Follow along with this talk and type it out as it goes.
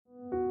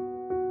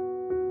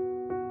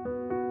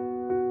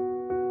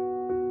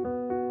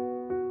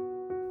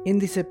In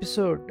this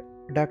episode,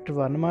 Dr.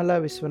 Vanamala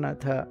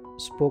Viswanatha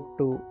spoke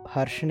to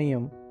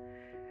Harshaniyam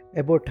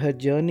about her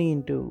journey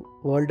into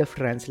world of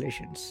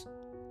translations.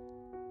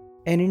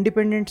 An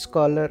independent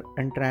scholar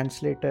and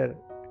translator,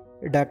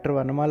 Dr.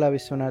 Vanamala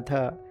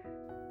Viswanatha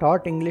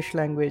taught English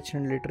language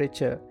and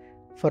literature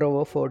for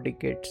over 4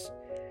 decades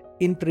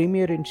in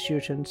premier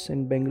institutions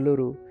in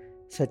Bengaluru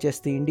such as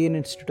the Indian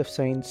Institute of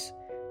Science,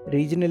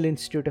 Regional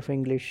Institute of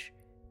English,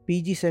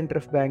 PG Center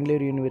of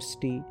Bangalore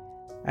University,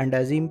 and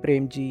Azim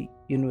Premji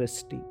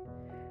University.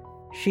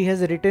 She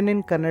has written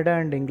in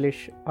Kannada and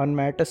English on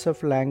matters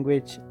of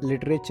language,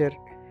 literature,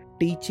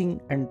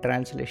 teaching, and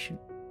translation.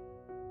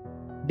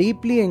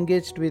 Deeply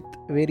engaged with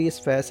various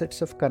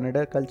facets of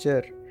Kannada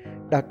culture,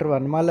 Dr.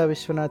 Vanamala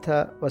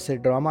Viswanatha was a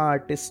drama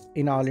artist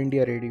in All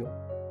India Radio.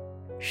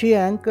 She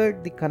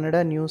anchored the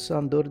Kannada news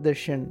on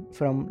Doordarshan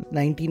from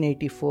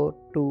 1984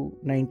 to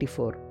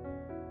 94.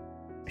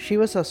 She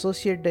was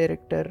Associate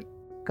Director,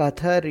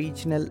 Katha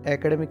Regional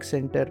Academic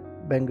Center,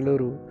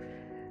 Bengaluru,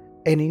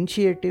 an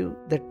initiative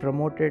that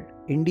promoted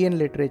Indian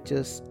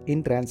literatures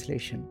in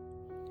translation.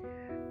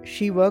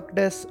 She worked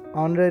as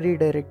Honorary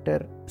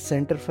Director,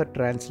 Center for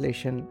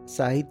Translation,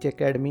 Sahitya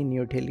Academy,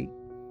 New Delhi.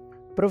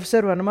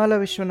 Professor Vanamala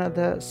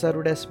Vishwanatha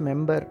served as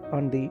member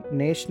on the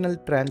National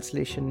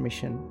Translation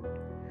Mission.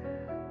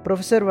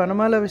 Professor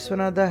Vanamala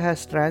Viswanatha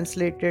has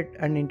translated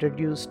and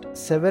introduced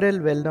several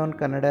well-known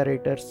Kannada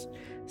writers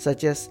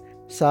such as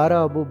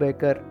Sara Abu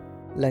Bakar,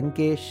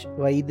 Lankesh,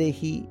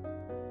 Vaidehi,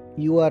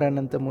 U.R.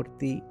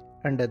 Ananthamurthy,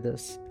 and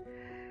others.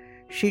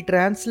 She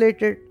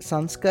translated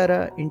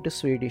Sanskara into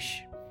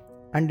Swedish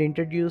and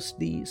introduced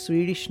the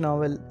Swedish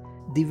novel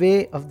The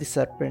Way of the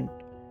Serpent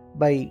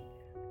by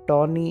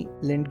Tony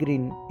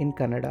Lindgren in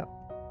Kannada.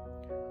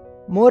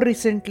 More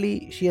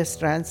recently, she has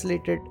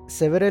translated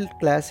several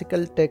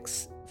classical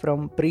texts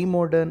from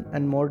pre-modern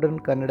and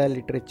modern Kannada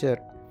literature,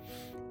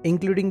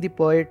 including the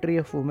poetry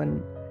of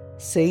women,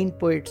 saint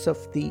poets of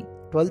the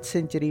 12th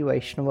century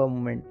Vaishnava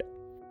movement.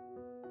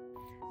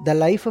 The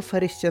Life of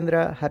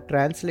Harishchandra, her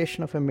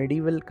translation of a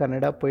medieval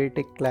Kannada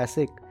poetic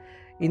classic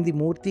in the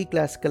Murthy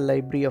Classical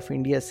Library of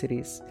India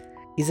series,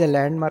 is a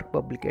landmark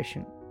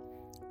publication.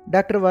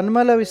 Dr.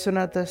 Vanamala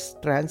Viswanatha's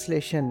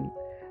translation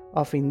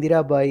of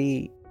Indira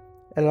Bai,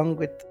 along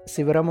with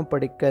Sivarama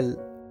Padikkal,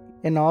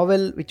 a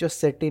novel which was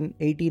set in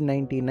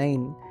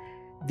 1899,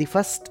 the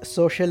first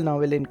social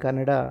novel in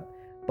Kannada,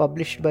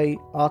 published by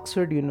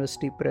Oxford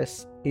University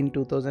Press in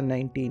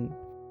 2019,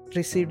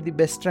 received the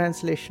Best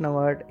Translation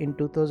Award in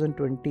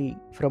 2020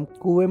 from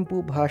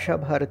Kuvempu Bhasha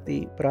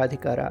Bharati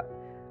Pradhikara,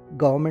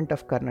 Government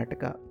of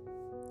Karnataka.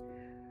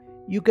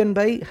 You can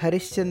buy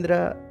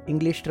Harishchandra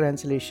English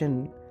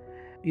translation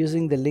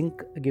using the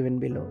link given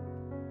below.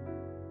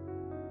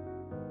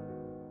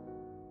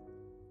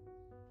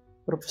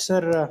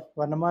 Professor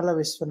Vanamala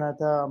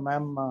Viswanatha,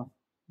 ma'am,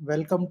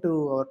 welcome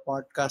to our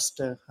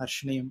podcast,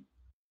 Harshaniyam.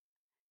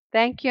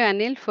 Thank you,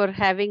 Anil, for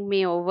having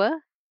me over.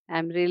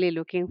 I'm really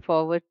looking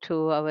forward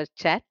to our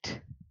chat.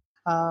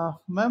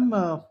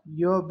 Ma'am,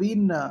 you have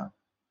been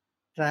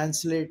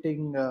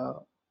translating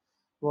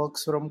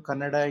works from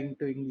Kannada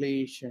into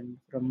English and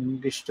from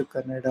English to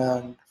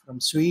Kannada and from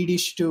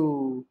Swedish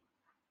to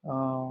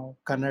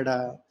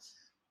Kannada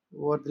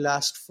over the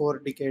last 4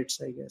 decades,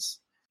 I guess.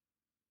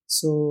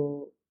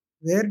 So,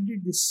 where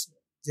did this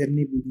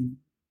journey begin?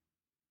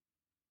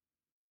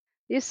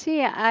 You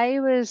see, I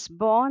was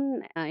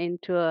born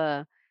into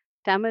a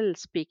Tamil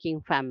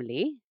speaking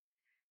family.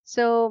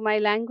 So my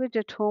language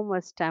at home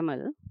was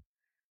Tamil,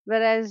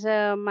 whereas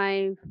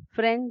my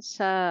friends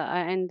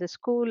and the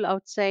school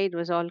outside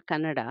was all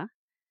Kannada.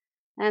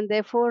 And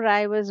therefore,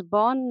 I was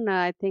born,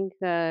 I think,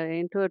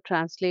 into a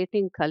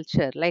translating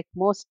culture, like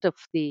most of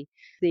the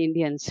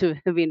Indians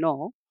we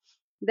know.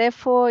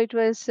 Therefore, it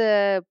was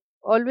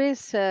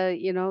always,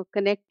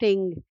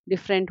 connecting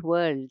different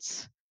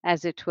worlds,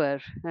 as it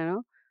were,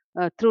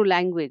 through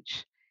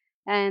language.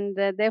 And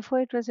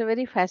therefore, it was a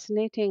very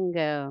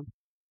fascinating,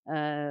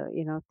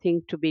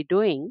 thing to be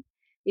doing.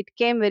 It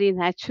came very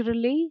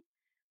naturally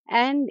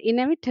and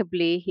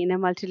inevitably in a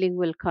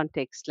multilingual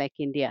context like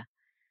India.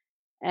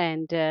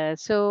 And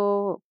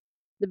so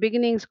the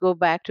beginnings go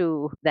back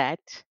to that.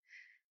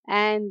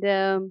 And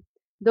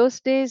those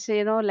days,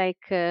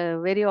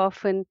 very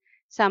often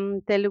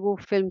some Telugu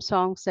film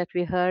songs that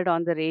we heard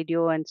on the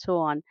radio and so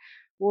on,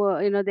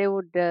 they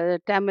would,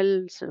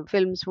 Tamil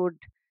films would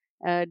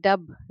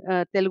dub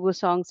Telugu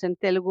songs and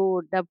Telugu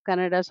would dub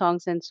Kannada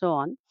songs and so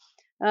on.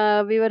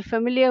 We were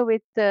familiar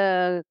with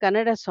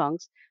Kannada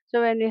songs. So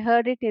when we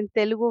heard it in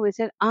Telugu, we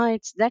said,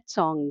 it's that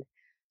song.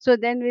 So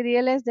then we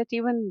realized that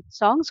even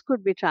songs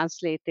could be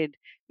translated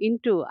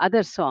into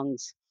other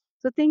songs.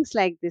 So things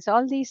like this,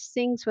 all these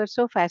things were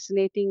so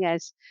fascinating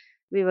as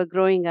we were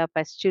growing up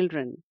as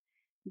children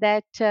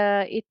that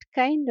it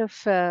kind of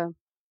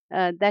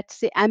that's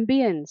the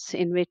ambience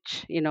in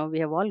which we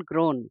have all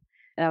grown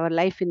our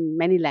life in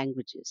many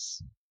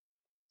languages.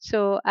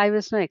 So I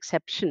was no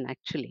exception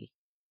actually.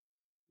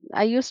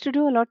 I used to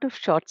do a lot of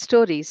short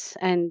stories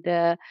and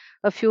a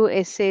few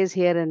essays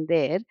here and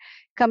there,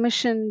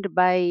 commissioned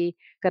by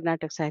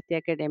Karnataka Sahitya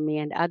Academy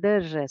and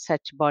other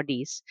such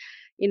bodies,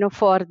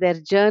 for their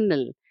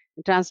journal,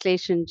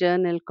 translation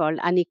journal called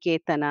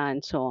Aniketana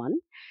and so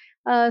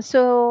on.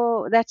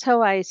 So that's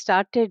how I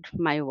started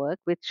my work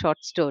with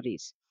short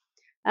stories.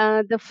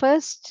 The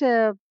first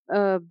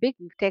big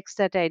text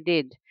that I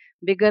did,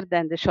 bigger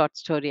than the short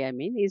story, I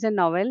mean, is a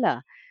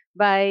novella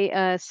by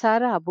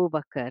Sara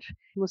Abubakar,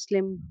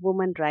 Muslim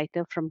woman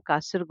writer from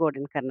Kasargod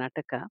in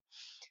Karnataka.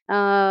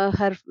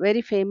 Her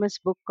very famous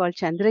book called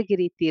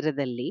Chandragiri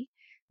Tiradalli,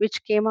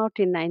 which came out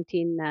in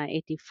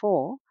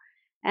 1984,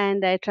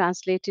 and I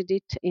translated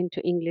it into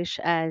English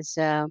as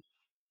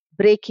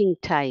Breaking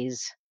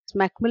Ties.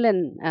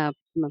 Macmillan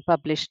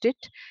published it,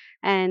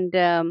 and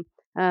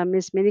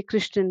Miss Minnie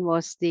Krishnan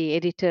was the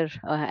editor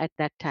at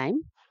that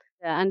time.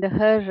 Under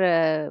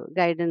her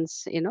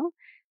guidance,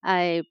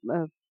 I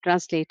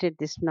translated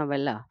this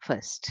novella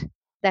first.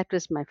 That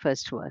was my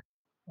first work.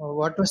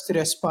 What was the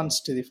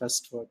response to the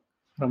first work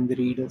from the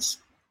readers?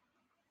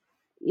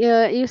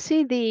 Yeah, you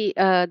see,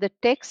 the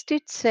text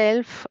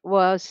itself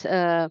was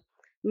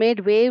made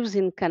waves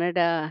in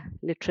Kannada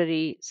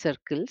literary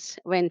circles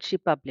when she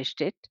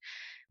published it,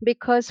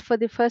 because for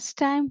the first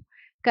time,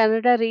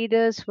 Kannada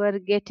readers were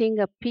getting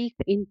a peek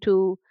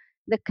into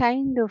the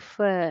kind of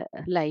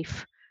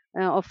life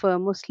of a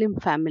Muslim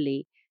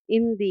family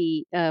in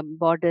the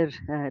border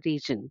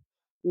region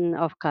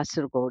of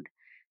Kasargod,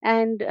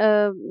 and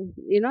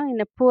in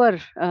a poor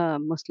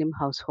Muslim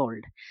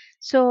household.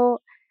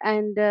 So,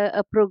 and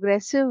a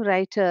progressive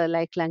writer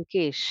like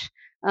Lankesh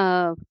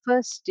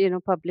first,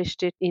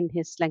 published it in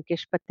his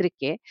Lankesh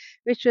Patrike,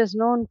 which was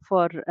known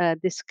for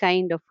this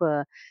kind of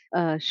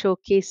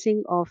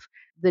showcasing of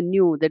the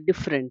new, the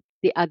different,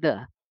 the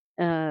other,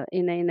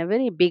 in a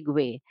very big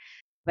way.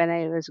 When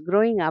I was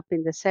growing up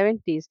in the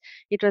 70s,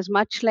 it was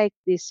much like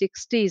the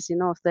 60s,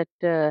 of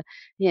that,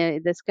 yeah,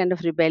 this kind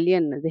of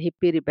rebellion, the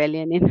hippie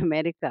rebellion in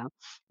America.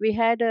 We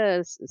had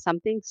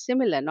something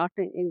similar, not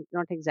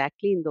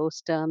exactly in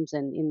those terms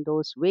and in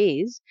those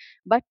ways,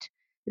 but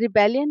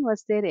rebellion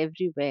was there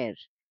everywhere.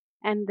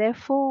 And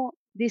therefore,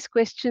 these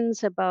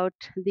questions about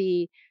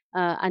the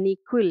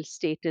unequal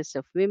status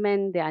of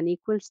women, the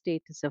unequal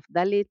status of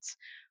Dalits,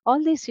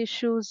 all these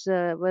issues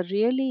were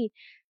really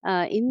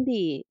in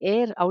the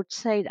air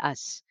outside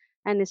us.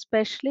 And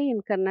especially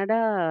in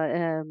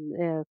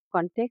Kannada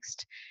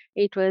context,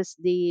 it was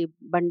the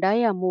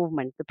Bandaya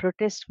movement, the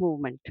protest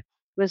movement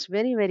was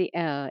very, very,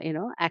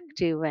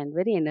 active and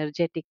very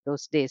energetic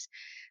those days.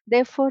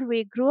 Therefore,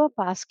 we grew up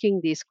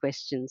asking these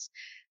questions,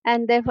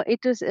 and therefore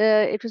it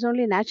was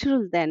only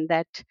natural then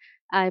that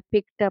I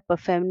picked up a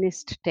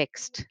feminist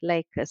text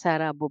like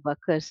Sarah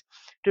Abubakar's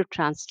to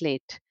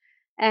translate.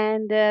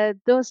 And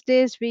those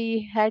days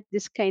we had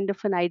this kind of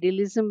an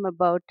idealism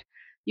about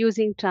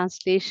using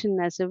translation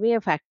as a way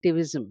of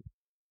activism,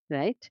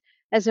 right?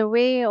 As a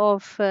way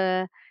of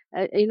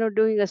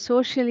doing a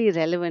socially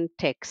relevant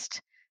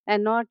text,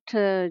 and not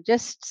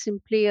just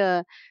simply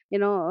a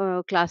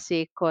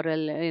classic or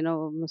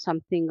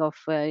something of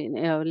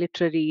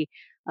literary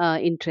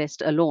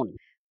interest alone.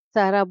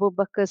 Sarah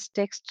Abubakar's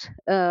text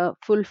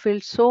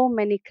fulfilled so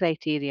many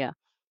criteria,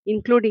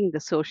 including the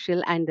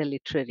social and the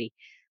literary.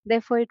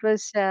 Therefore, it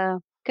was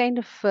kind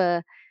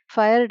of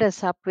fired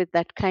us up with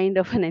that kind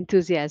of an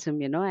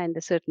enthusiasm, and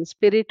a certain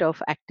spirit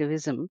of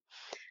activism.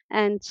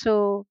 And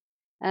so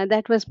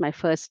that was my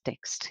first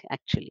text,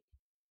 actually.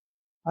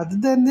 Other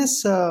than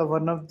this,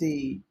 one of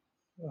the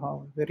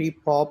very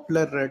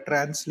popular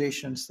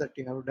translations that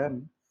you have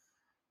done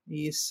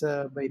is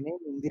by name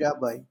Indira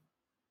Bai.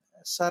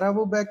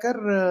 Sarabu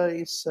Becker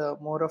is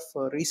more of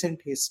a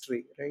recent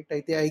history, right?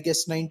 I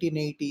guess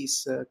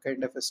 1980s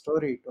kind of a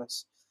story it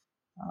was.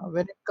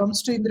 When it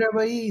comes to Indira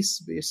Bai,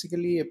 it's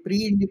basically a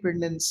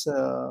pre-independence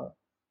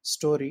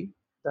story.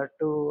 That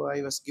too,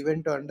 I was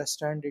given to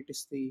understand it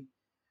is the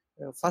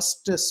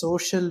first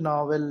social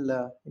novel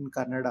in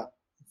Kannada,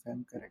 if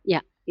I'm correct,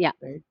 Yeah, yeah,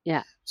 right?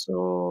 yeah.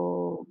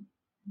 So,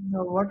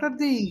 what are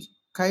the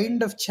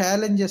kind of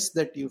challenges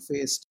that you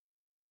faced?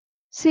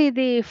 See,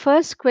 the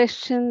first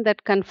question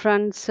that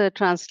confronts a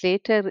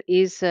translator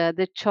is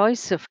the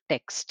choice of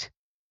text.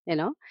 You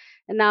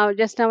know,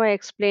 just now I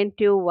explained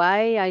to you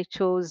why I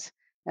chose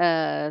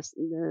Sarah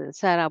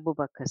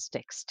Abubakar's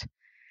text.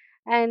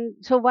 And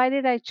so, why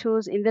did I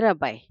choose Indira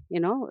Bai?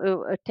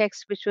 A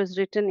text which was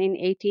written in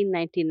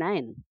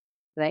 1899,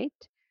 right?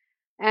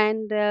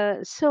 And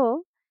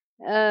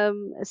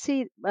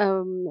see,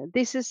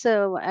 this is,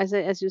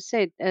 as you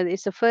said,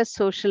 it's the first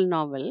social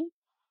novel,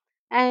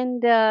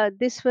 and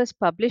this was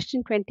published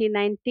in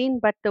 2019,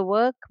 but the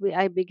work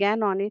I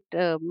began on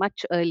it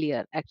much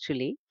earlier,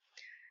 actually.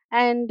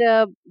 And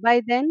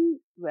by then,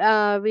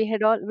 I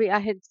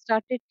had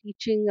started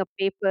teaching a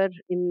paper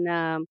in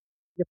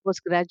the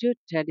postgraduate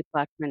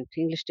department,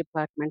 English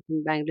department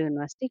in Bangalore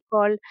University,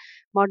 called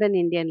Modern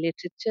Indian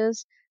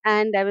Literatures.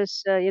 And I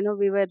was,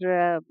 we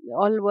were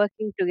all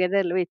working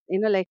together with,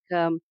 like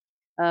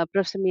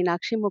Professor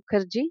Meenakshi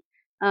Mukherjee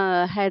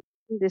had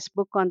written this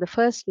book on the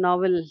first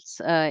novels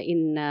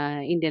in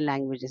Indian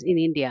languages in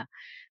India,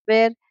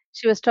 where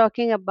she was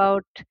talking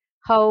about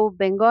how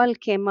Bengal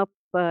came up,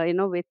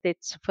 with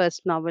its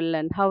first novel,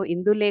 and how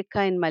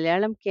Indulekha in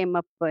Malayalam came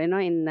up,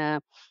 in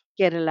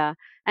Kerala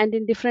and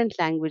in different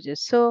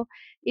languages. So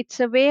it's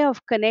a way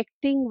of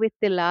connecting with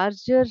the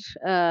larger,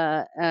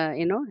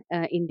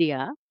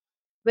 India,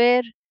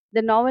 where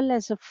the novel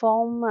as a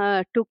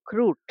form took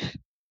root,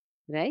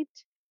 right?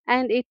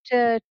 And it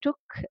took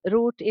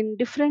root in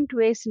different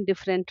ways in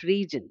different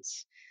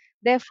regions.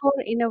 Therefore,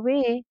 in a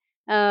way,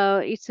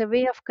 it's a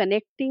way of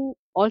connecting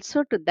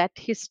also to that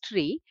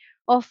history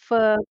of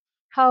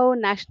how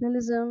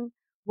nationalism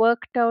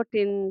worked out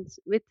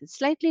with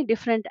slightly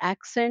different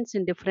accents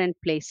in different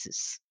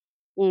places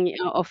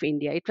of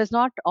India. It was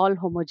not all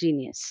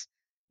homogeneous,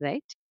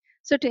 right?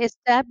 So to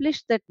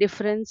establish that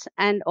difference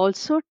and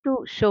also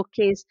to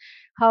showcase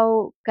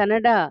how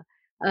Kannada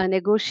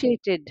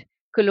negotiated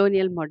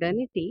colonial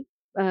modernity,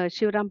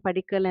 Shivram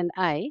Padikkal and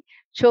I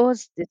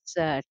chose this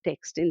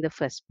text in the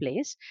first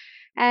place.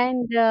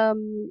 And,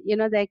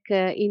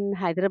 in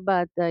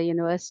Hyderabad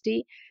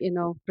University,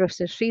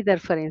 Professor Sridhar,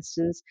 for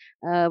instance,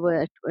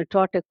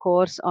 taught a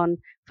course on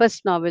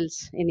first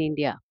novels in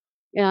India,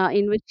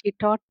 in which he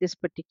taught this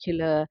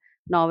particular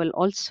novel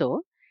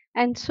also.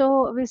 And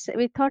so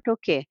we thought,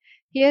 okay,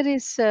 here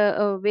is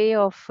a way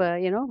of,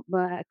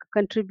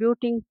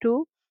 contributing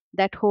to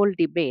that whole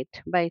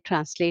debate by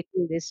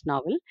translating this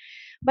novel.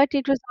 But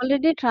it was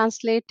already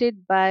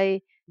translated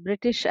by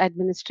British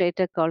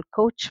administrator called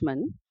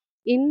Coachman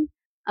in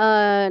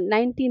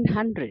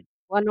 1900,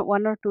 one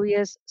or 2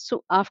 years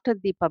so after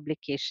the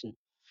publication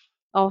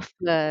of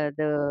the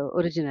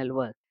original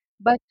work.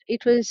 But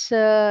it was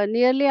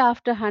nearly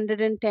after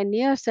 110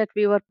 years that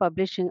we were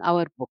publishing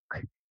our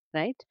book,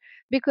 right?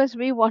 Because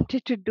we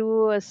wanted to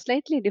do a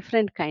slightly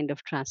different kind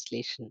of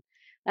translation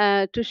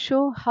to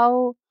show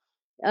how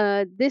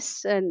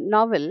this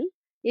novel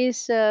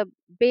is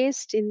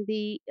based in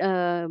the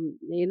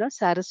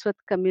Saraswat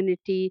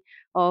community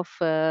of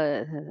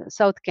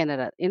South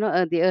Canada,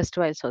 the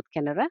erstwhile South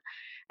Canada,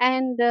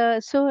 and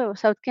so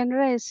South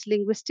Canada is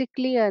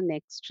linguistically an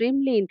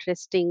extremely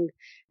interesting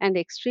and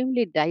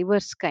extremely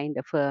diverse kind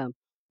of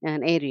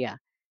an area.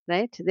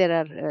 Right,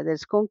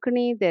 there's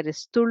Konkani, there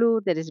is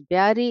Tulu, there is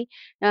Byari,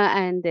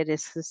 and there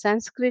is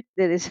Sanskrit.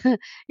 There is,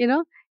 you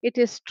know, it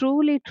is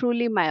truly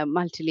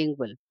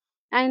multilingual.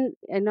 And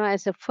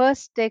as a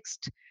first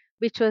text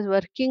which was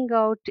working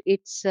out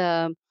its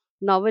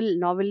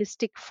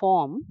novelistic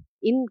form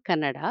in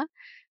Kannada,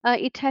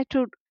 it had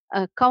to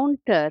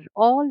counter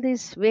all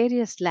these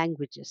various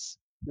languages,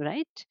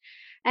 right?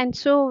 And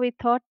so we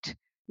thought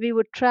we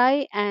would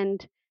try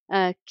and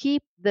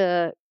keep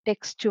the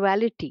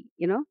textuality,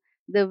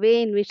 the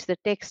way in which the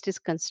text is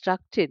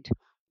constructed.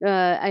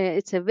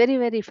 It's a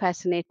very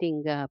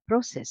fascinating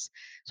process.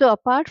 So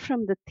apart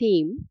from the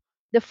theme,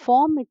 the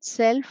form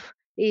itself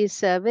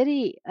is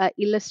very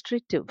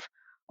illustrative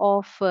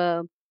of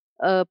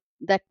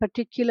that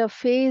particular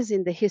phase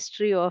in the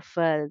history of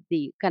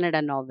the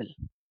Kannada novel,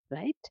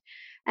 right?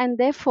 And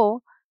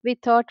therefore, we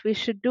thought we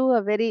should do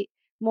a very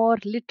more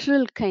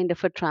literal kind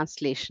of a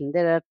translation.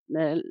 There are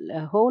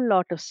a whole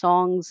lot of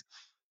songs,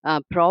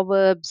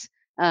 proverbs,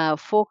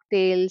 folk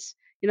tales,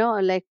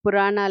 like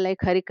Purana, like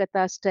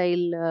Harikatha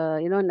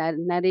style,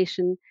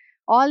 narration,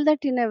 all that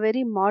in a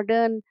very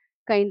modern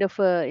kind of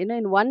a,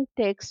 in one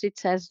text,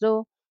 it's as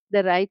though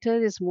the writer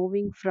is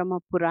moving from a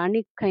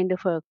Puranic kind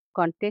of a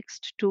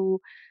context to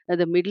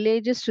the Middle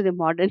Ages to the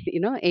modern,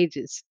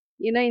 ages.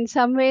 In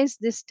some ways,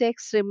 this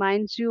text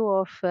reminds you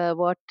of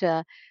what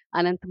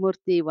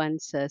Anantamurthy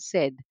once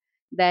said,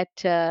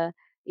 that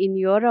in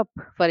Europe,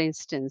 for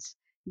instance,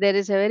 there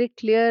is a very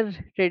clear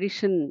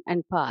tradition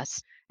and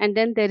past, and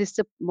then there is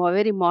a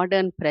very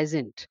modern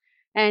present,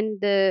 and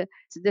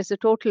there's a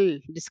total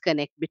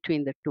disconnect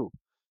between the two.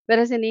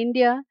 Whereas in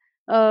India,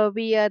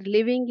 we are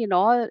living in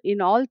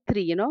all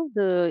three,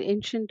 the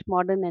ancient,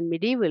 modern, and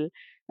medieval,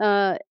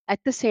 at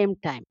the same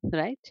time,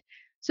 right?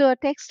 So a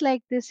text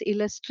like this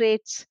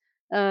illustrates,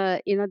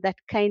 that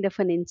kind of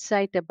an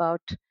insight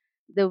about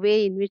the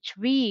way in which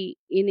we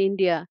in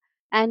India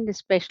and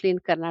especially in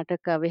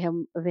Karnataka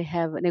we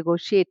have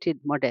negotiated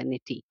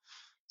modernity.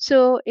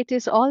 So it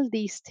is all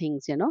these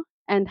things,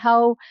 and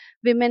how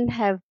women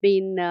have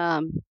been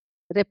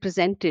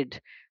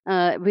represented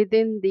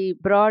within the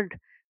broad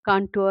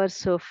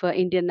contours of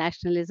Indian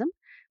nationalism.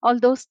 All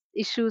those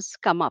issues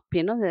come up,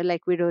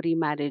 like widow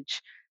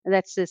remarriage.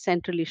 That's the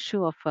central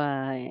issue of,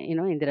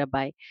 Indira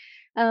Bai.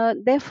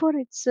 Therefore,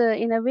 it's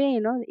in a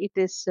way, it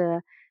is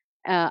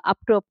up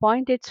to a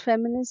point, it's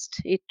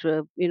feminist. It,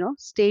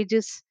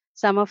 stages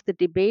some of the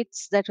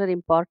debates that were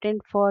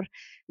important for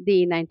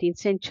the 19th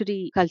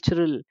century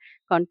cultural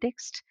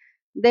context.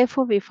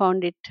 Therefore, we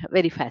found it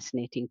very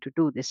fascinating to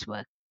do this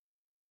work.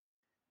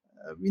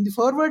 In the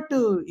forward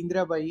to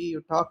Indira Bai,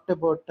 you talked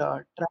about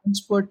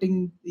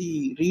transporting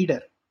the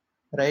reader,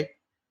 right?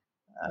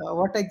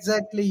 What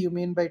exactly you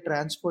mean by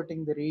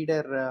transporting the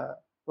reader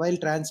while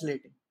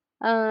translating?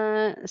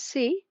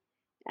 See,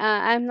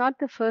 I'm not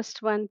the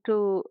first one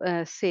to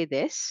say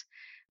this,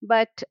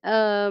 but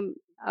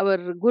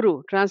our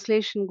guru,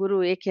 translation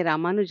guru A.K.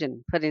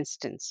 Ramanujan, for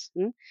instance,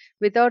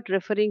 without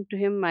referring to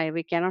him,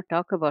 we cannot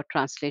talk about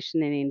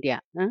translation in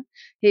India.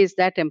 He is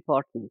that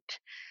important.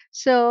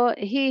 So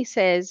he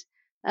says,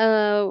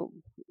 uh,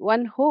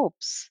 one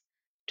hopes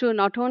to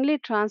not only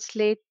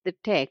translate the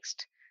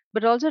text,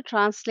 but also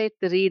translate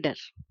the reader.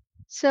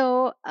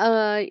 So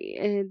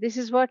this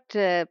is what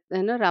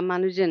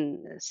Ramanujan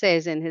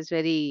says in his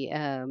very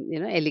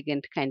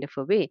elegant kind of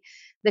a way,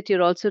 that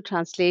you're also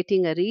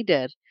translating a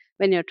reader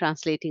when you're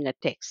translating a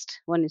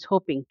text. One is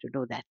hoping to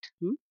do that.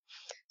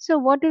 So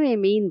what do we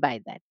mean by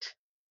that,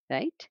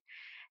 right?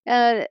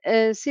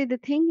 See, the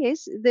thing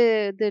is,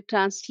 the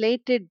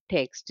translated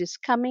text is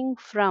coming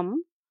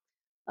from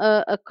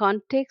a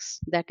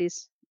context that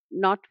is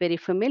not very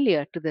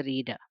familiar to the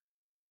reader,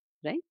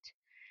 right?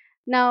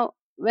 Now,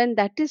 when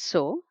that is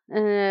so,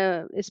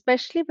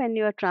 especially when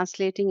you are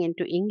translating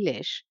into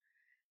English,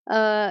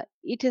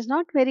 it is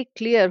not very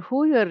clear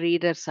who your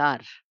readers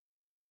are.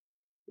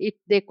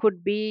 They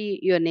could be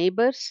your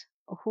neighbors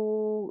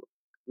who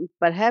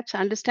perhaps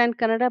understand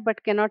Kannada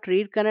but cannot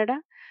read Kannada.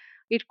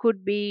 It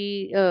could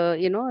be, a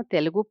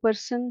Telugu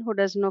person who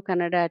doesn't know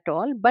Kannada at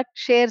all, but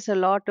shares a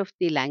lot of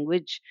the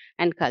language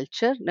and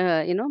culture,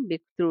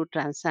 through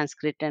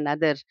Sanskrit and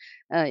other,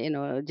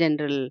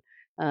 general,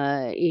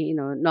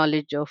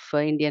 knowledge of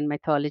Indian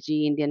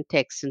mythology, Indian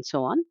texts, and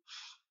so on.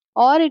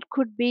 Or it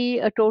could be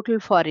a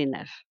total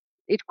foreigner.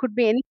 It could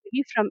be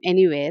anybody from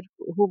anywhere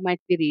who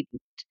might be reading.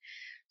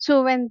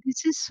 So when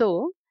this is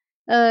so,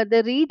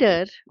 the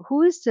reader,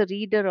 who is the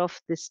reader of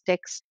this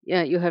text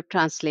you have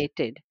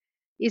translated,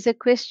 is a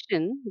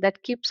question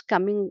that keeps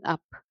coming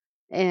up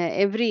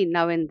every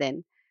now and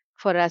then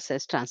for us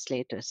as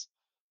translators,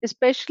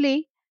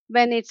 especially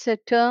when it's a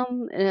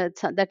term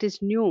that is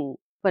new.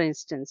 For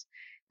instance,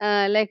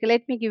 like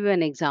let me give you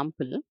an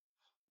example.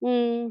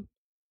 Mm,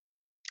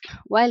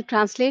 while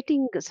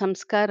translating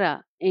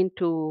samskara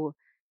into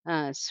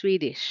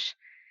Swedish,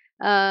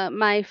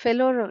 my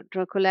fellow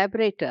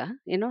collaborator,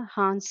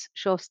 Hans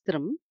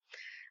Shostrom,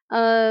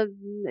 uh,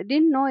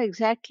 didn't know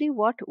exactly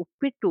what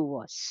Uppittu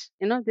was.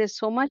 There's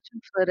so much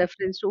of a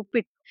reference to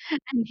Uppittu,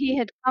 and he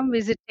had come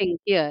visiting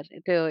here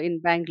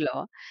in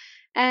Bangalore,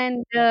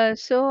 and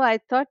so I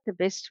thought the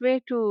best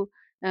way to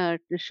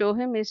show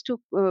him is to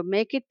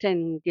make it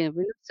and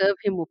serve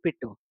him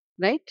Uppittu,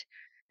 right?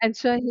 And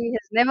so he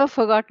has never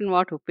forgotten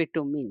what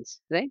Uppittu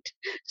means, right?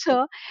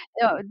 So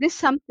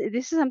this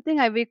is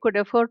something we could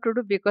afford to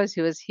do because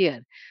he was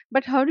here.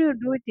 But how do you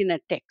do it in a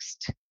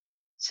text?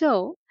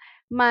 So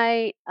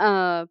my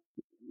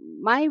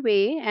my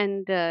way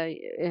and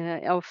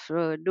of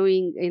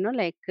doing,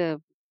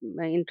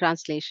 in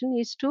translation,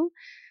 is to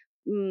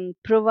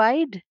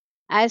provide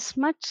as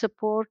much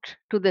support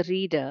to the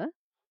reader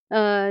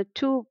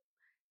to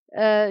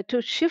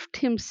shift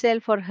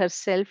himself or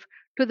herself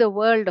to the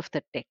world of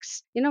the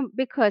text.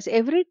 Because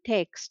every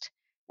text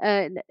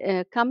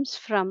comes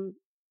from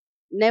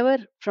never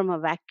from a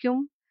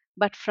vacuum,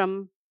 but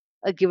from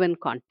a given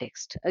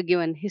context, a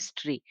given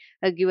history,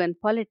 a given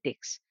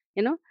politics.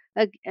 You know,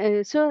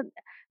 so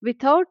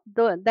without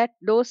that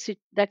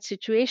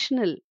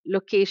situational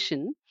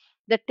location,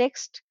 the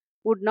text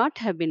would not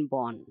have been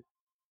born,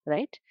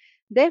 right?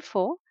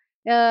 Therefore,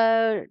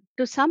 to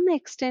some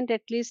extent,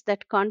 at least,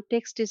 that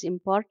context is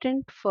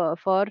important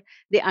for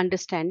the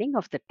understanding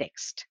of the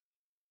text.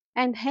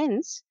 And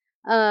hence,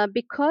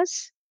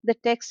 because the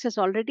text has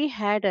already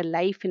had a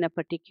life in a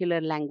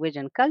particular language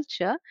and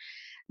culture,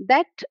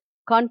 that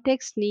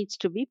context needs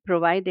to be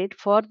provided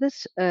for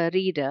this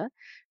reader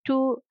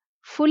to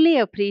fully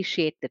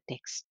appreciate the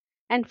text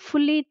and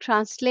fully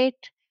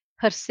translate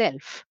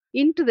herself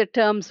into the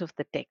terms of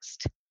the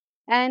text,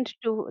 and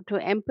to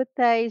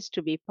empathize,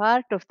 to be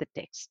part of the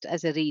text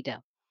as a reader.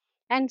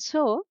 And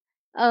so,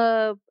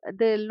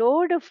 the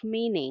load of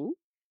meaning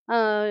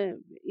uh,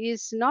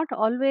 is not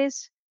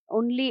always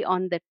only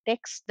on the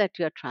text that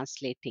you're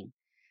translating.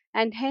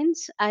 And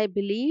hence, I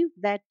believe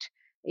that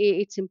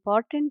it's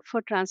important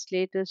for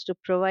translators to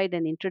provide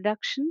an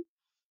introduction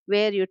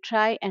where you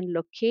try and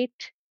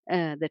locate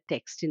the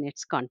text in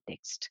its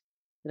context,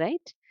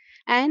 right?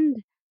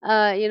 And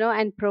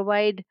and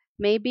provide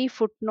maybe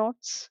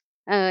footnotes,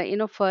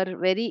 for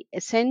very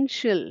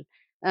essential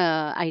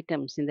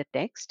items in the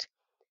text,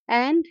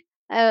 and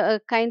a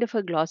kind of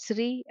a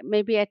glossary,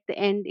 maybe at the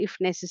end, if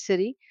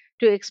necessary,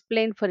 to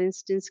explain, for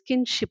instance,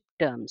 kinship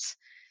terms.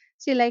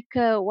 See, like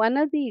one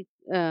of the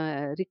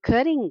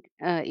recurring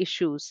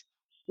issues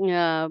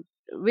uh,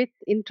 with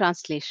in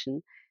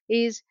translation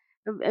is,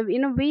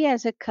 we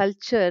as a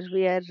culture,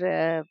 we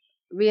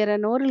are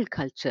an oral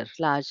culture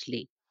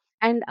largely,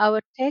 and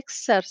our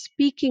texts are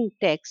speaking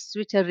texts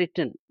which are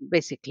written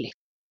basically.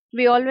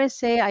 We always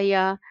say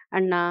 "Aya,"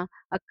 "Anna,"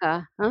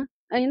 "Akka." Huh?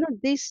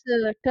 These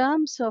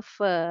terms of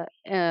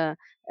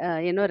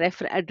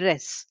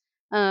address.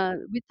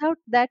 Without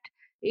that,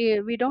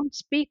 we don't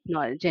speak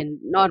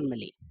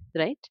normally,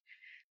 right?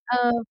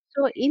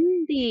 So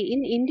in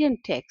Indian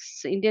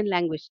texts, Indian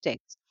language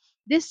texts,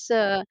 this.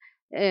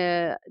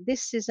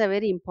 this is a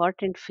very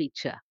important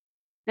feature.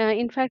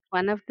 In fact,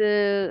 one of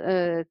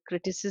the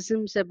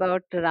criticisms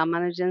about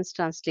Ramanujan's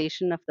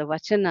translation of the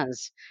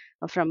Vachanas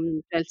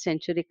from 12th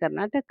century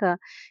Karnataka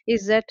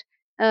is that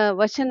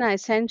Vachana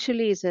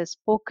essentially is a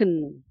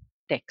spoken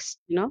text,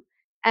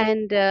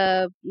 and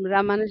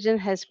Ramanujan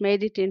has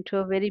made it into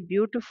a very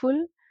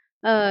beautiful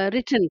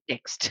written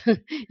text.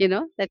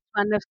 That's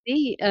one of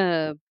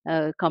the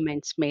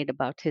comments made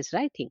about his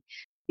writing.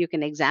 You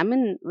can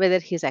examine whether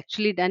he's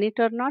actually done it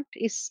or not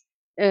is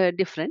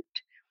different,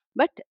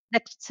 but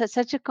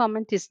such a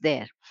comment is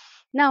there.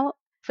 Now,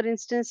 for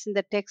instance, in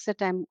the text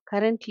that I'm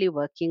currently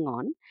working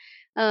on,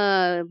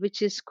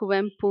 which is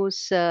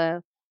Kuvempu's,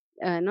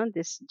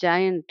 this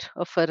giant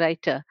of a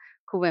writer,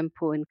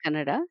 Kuvempu in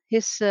Kannada,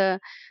 his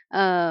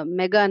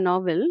mega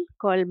novel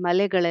called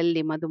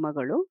Malegalalli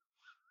Madumagalu,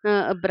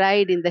 A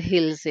Bride in the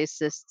Hills is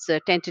this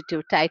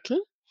tentative title.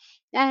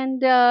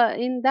 And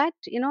in that,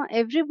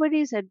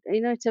 everybody's,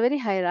 it's a very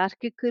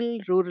hierarchical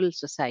rural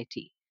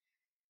society,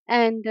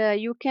 and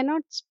you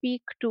cannot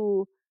speak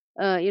to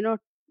uh, you know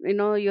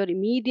your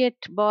immediate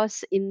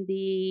boss in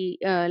the,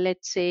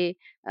 let's say,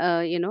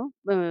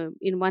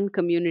 in one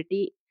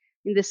community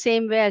in the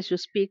same way as you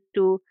speak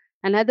to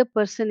another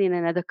person in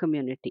another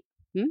community.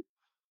 Hmm?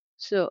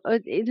 So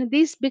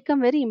these become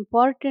very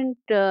important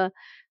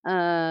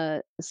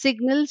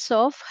signals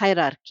of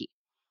hierarchy.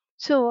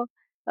 So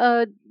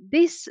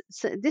this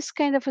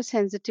kind of a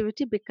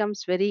sensitivity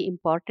becomes very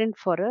important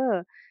for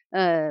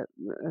a,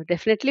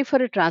 definitely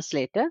for a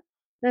translator,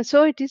 and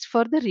so it is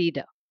for the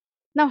reader.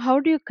 Now, how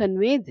do you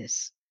convey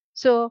this?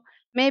 So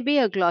maybe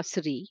a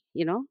glossary,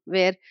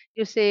 where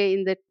you say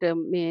in that,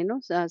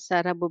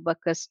 Sarah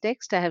Bubakar's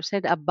text, I have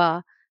said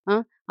Abba,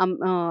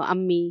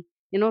 Ammi,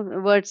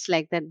 words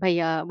like that,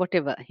 Bhaiya,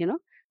 whatever,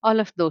 all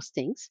of those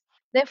things.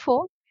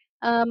 Therefore,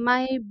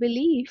 my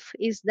belief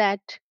is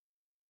that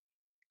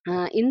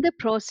in the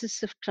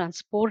process of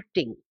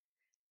transporting,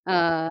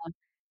 uh,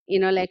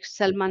 like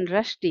Salman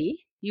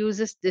Rushdie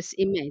uses this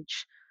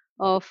image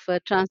of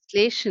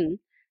translation,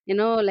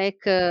 like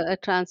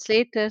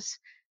translators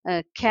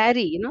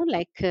carry,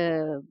 like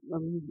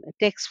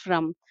text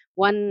from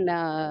one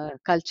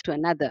culture to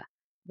another,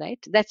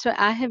 right? That's why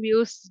I have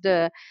used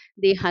the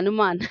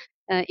Hanuman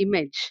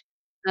image.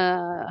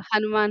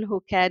 Hanuman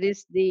who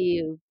carries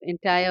the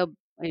entire,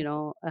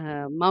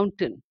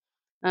 mountain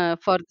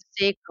for the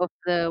sake of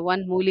the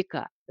one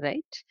mulika,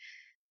 right?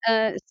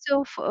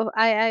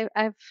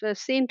 I've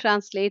seen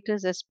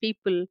translators as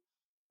people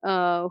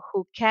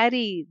who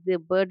carry the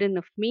burden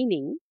of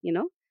meaning,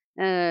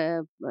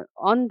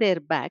 on their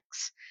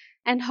backs.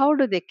 And how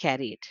do they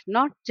carry it?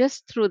 Not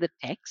just through the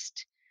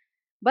text,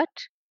 but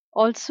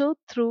also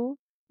through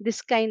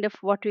this kind of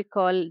what we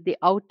call the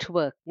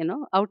outwork,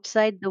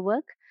 outside the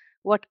work.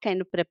 What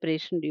kind of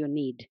preparation do you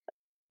need?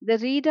 The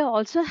reader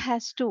also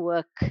has to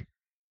work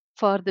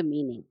for the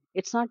meaning.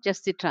 It's not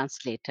just the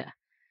translator.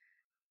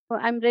 So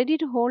I'm ready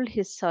to hold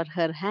his or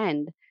her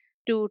hand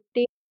to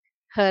take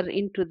her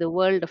into the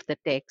world of the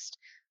text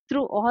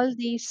through all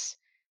these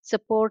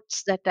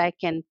supports that I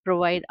can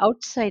provide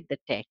outside the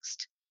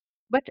text.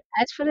 But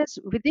as far as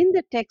within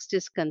the text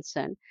is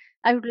concerned,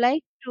 I would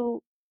like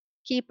to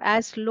keep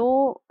as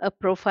low a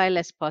profile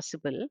as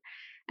possible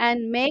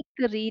and make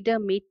the reader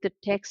meet the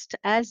text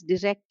as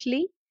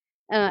directly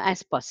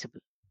as possible,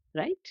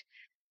 right?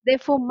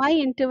 Therefore, my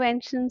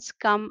interventions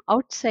come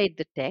outside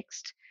the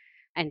text.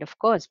 And of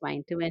course, my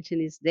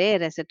intervention is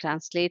there as a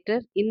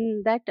translator,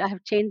 in that I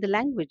have changed the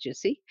language, you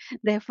see.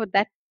 Therefore,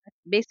 that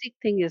basic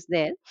thing is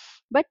there.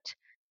 But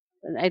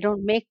I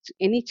don't make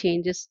any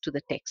changes to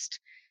the text.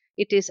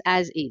 It is,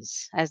 as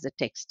the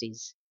text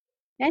is.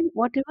 And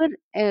whatever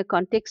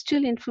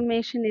contextual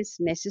information is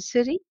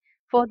necessary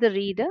for the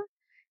reader,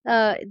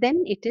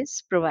 then it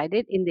is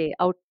provided in the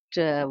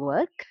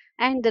outwork,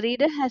 and the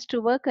reader has to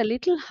work a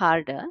little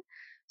harder.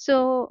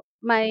 So,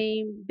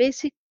 my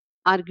basic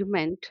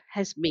argument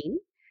has been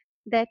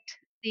that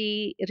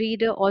the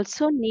reader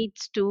also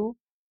needs to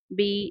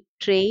be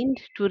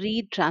trained to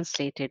read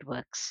translated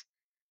works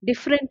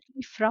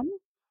differently from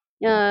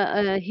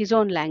his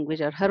own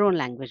language or her own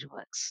language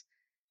works,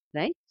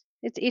 right?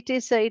 It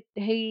is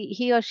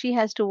he or she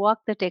has to walk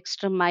that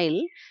extra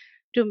mile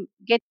to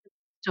get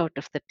out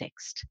of the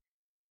text,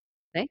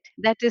 right?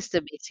 That is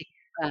the basic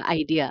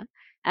idea.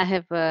 I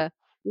have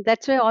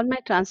That's why all my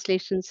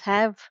translations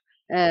have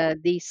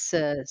these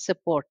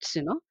supports,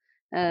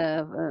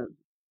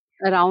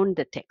 around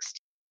the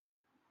text.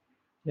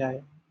 Yeah,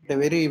 yeah. A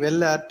very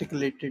well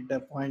articulated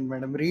point,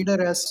 madam.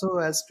 Reader also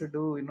has to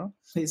do,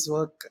 his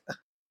work.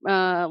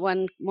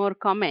 One more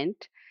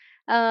comment.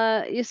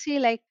 You see,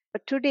 like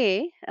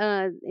today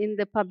in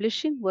the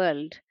publishing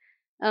world,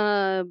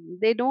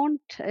 they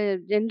don't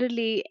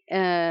generally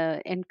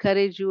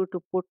encourage you to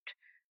put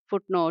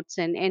footnotes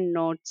and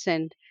endnotes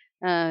and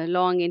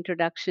long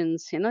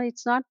introductions.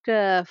 It's not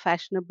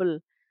fashionable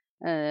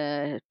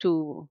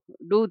to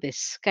do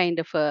this kind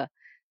of a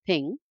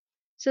thing.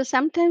 So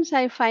sometimes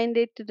I find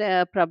it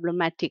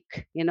problematic,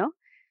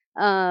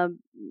 uh,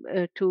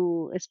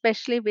 to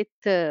especially with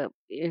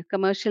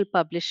commercial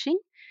publishing.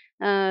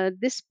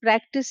 This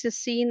practice is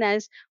seen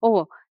as,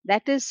 oh,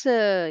 that is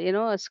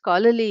a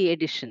scholarly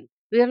edition.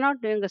 We are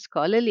not doing a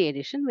scholarly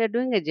edition, we are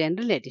doing a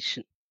general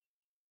edition.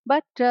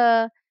 But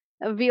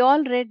we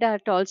all read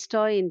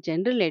Tolstoy in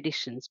general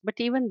editions, but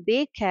even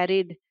they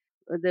carried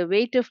the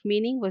weight of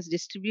meaning was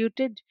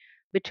distributed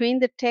between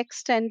the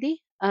text and the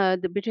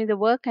between the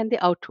work and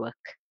the outwork,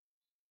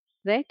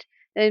 right?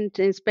 And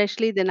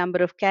especially the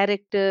number of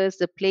characters,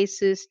 the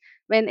places,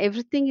 when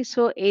everything is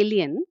so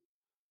alien,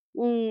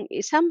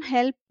 some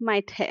help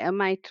might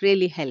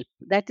really help.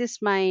 That is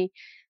my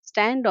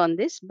stand on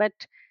this. But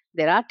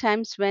there are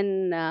times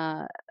when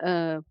there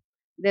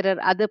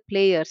are other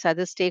players,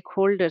 other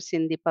stakeholders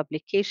in the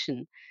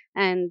publication,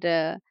 and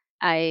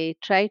I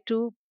try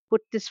to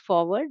put this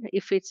forward.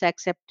 If it's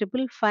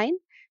acceptable, fine.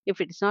 If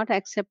it's not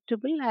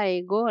acceptable,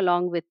 I go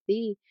along with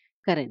the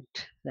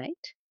current, right?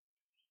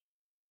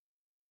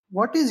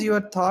 What is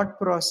your thought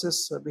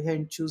process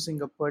behind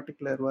choosing a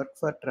particular work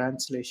for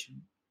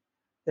translation?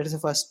 That is the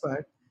first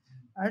part.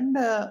 And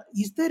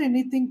is there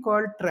anything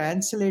called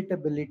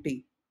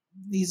translatability?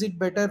 Is it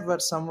better for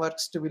some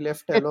works to be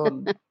left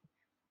alone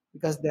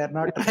because they are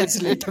not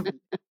translatable?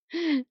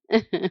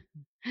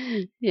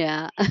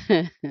 Yeah.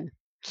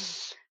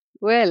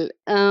 Well,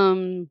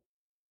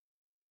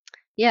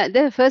 yeah,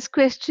 the first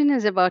question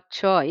is about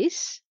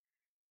choice.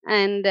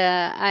 And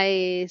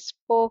I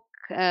spoke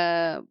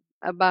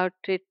about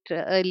it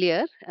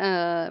earlier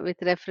with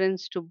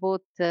reference to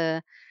both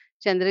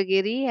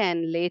Chandragiri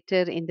and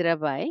later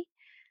Indirabai.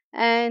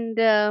 And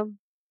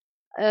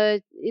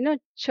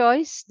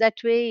choice that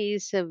way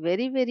is a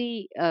very,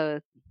 very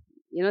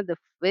the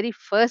very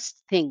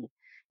first thing.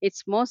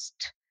 It's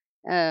most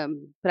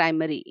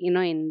primary,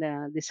 in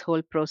this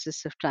whole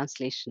process of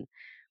translation.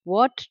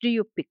 What do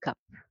you pick up?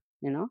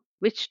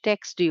 Which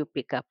text do you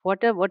pick up?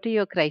 What are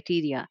your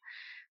criteria?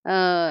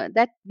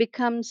 That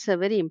becomes a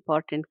very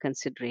important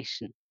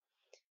consideration.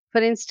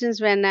 For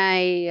instance, when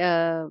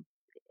I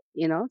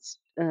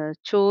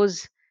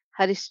chose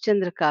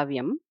Harishchandra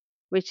Kavyam,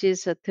 which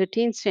is a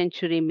 13th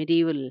century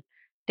medieval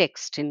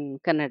text in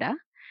Kannada.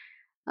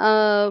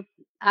 uh,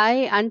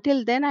 I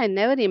until then I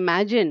never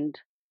imagined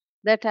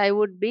that I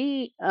would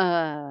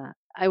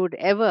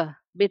ever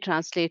be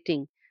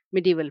translating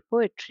medieval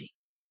poetry.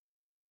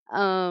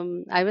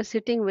 I was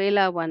sitting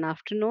Vela one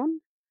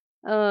afternoon,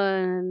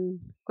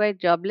 quite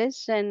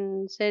jobless,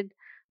 and said,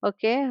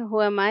 "Okay,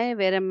 who am I?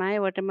 Where am I?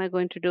 What am I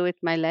going to do with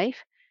my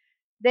life?"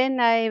 Then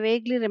I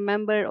vaguely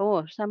remember,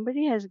 oh,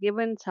 somebody has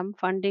given some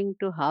funding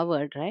to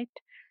Harvard, right?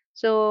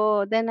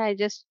 So then I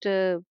just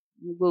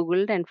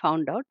Googled and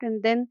found out,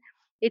 and then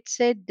it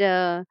said,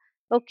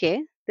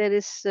 okay, there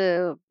is,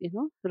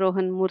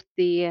 Rohan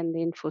Murthy and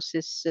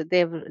Infosys.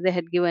 They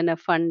had given a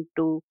fund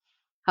to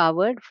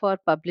Harvard for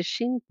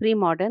publishing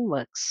pre-modern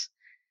works.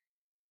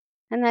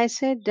 And I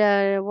said,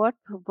 what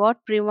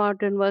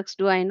pre-modern works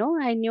do I know?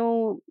 I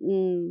knew,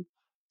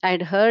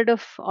 I'd heard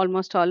of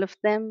almost all of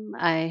them.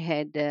 I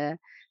had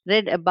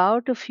read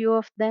about a few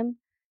of them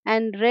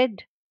and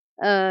read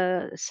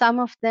some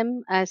of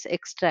them as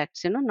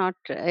extracts, not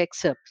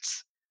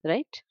excerpts,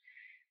 right?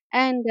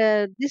 And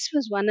this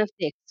was one of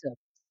the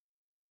excerpts.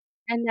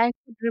 And I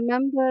could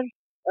remember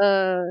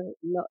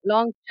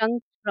long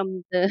chunks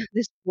from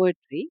this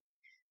poetry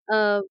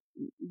uh,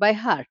 by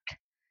heart.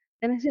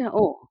 Then I said,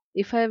 "Oh,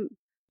 if I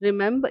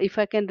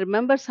can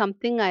remember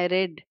something I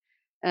read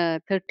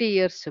 30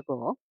 years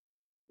ago,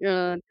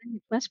 then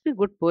it must be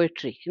good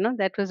poetry."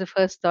 That was the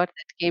first thought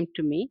that came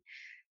to me.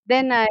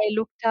 Then I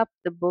looked up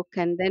the book,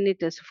 and then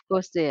it is, of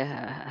course, the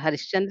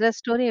Harishchandra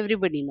story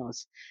everybody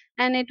knows,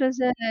 and it was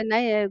a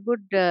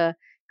good,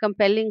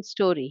 compelling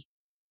story.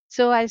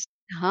 So I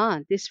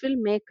said, this will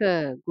make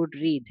a good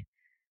read."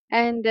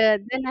 And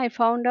then I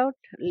found out,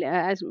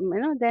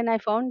 then I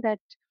found that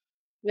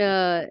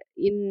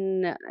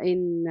in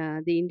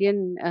the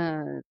Indian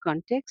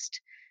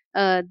context,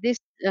 this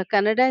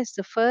Kannada is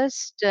the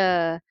first,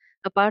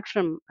 apart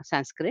from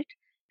Sanskrit,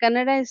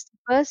 Kannada is the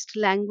first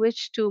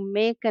language to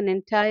make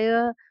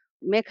Harishchandra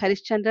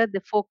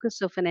the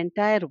focus of an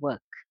entire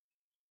work,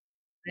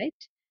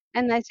 right?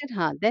 And I said,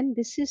 then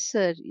this is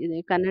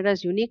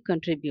Kannada's unique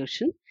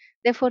contribution.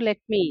 Therefore, let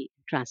me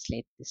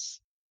translate this,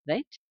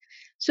 right?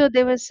 So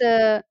there was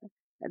a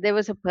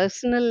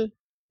personal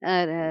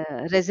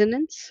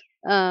resonance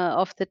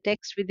of the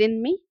text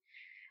within me,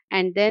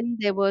 and then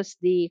there was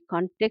the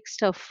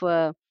context of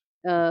a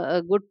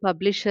good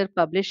publisher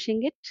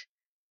publishing it,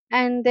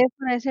 and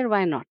therefore I said,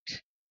 why not?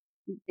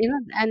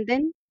 And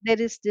then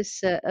there is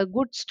this a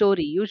good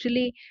story.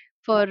 Usually,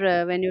 for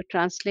when you're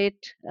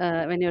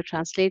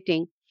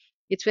translating,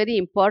 it's very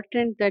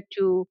important that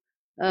you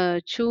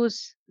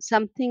choose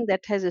something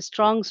that has a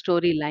strong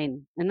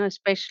storyline.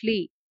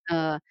 Especially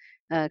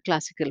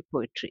classical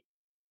poetry,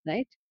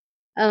 right?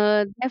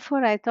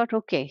 Therefore, I thought,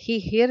 okay,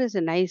 here is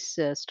a nice,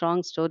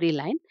 strong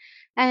storyline,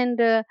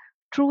 and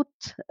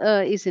truth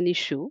is an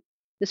issue,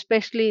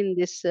 especially in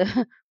this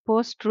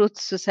post-truth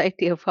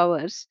society of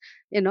ours.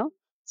 You know,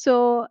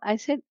 So I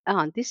said,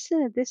 this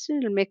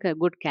will make a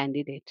good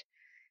candidate.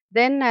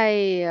 Then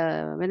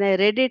when I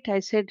read it, I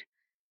said,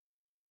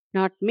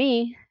 not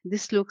me.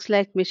 This looks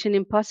like Mission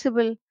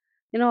Impossible.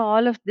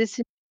 All of this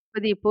is for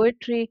the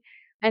poetry,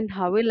 and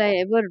how will I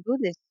ever do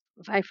this?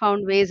 I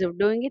found ways of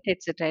doing it,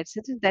 etc.,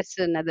 etc. That's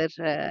another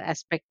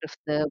aspect of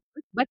the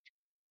book. But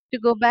to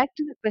go back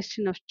to the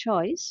question of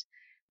choice,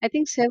 I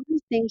think several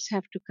things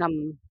have to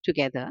come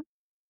together,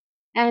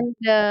 and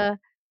there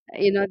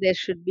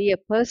should be a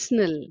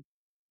personal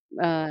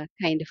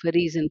kind of a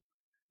reason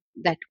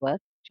that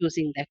work,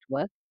 choosing that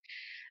work,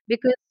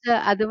 because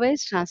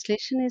otherwise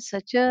translation is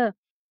such a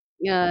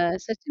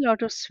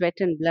lot of sweat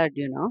and blood,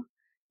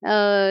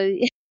 and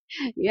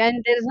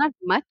there's not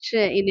much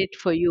in it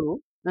for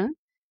you,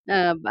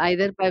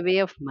 either by way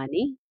of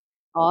money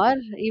or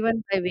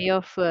even by way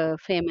of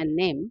fame and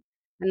name.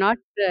 Not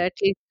at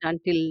least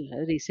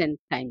until recent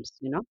times,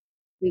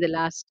 In the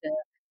last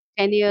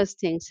 10 years,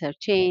 things have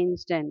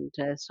changed and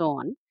so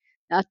on.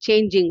 Are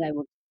changing, I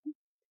would,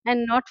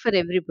 and not for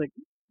everybody.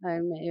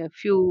 A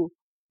few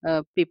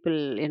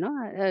people,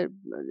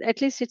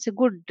 at least it's a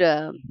good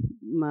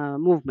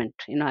movement,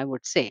 I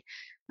would say.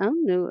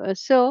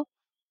 So,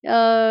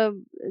 uh,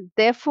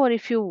 therefore,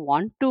 if you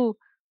want to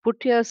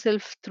put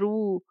yourself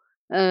through,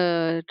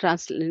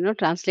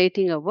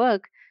 translating a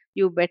work,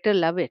 you better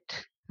love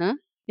it. Huh?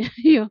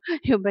 You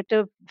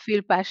better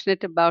feel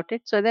passionate about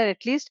it so that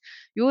at least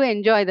you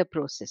enjoy the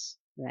process,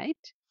 right?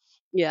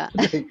 Yeah.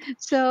 Right,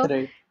 So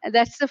right.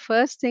 that's the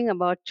first thing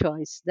about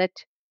choice, that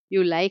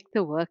you like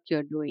the work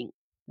you're doing,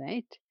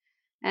 right?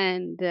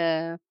 and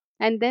uh,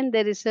 and then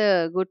there is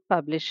a good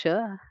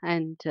publisher,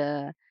 and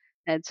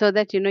so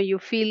that you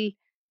feel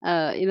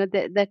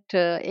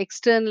that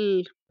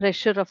external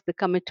pressure of the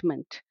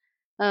commitment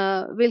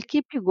will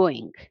keep you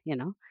going,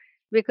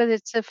 because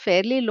it's a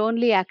fairly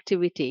lonely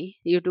activity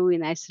you do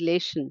in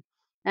isolation,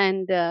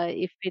 and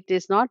if it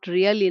is not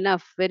real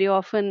enough, very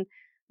often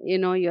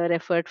your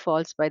effort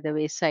falls by the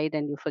wayside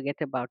and you forget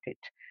about it.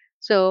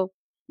 So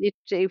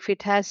if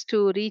it has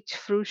to reach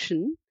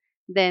fruition,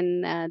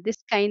 then this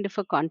kind of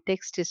a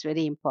context is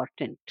very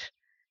important.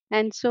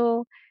 And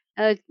so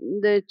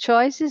the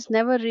choice is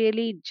never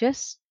really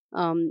just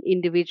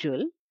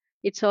individual.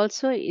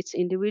 It's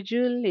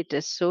individual, it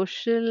is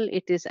social,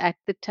 it is at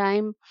the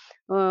time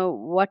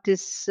what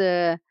is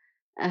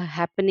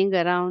happening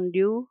around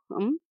you,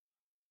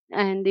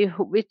 and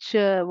which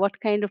what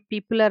kind of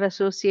people are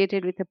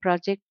associated with a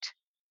project,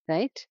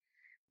 right?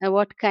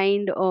 What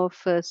kind of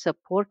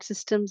support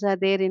systems are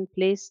there in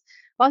place?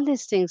 All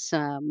these things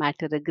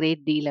matter a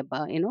great deal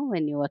about,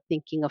 when you are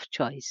thinking of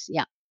choice.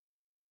 Yeah.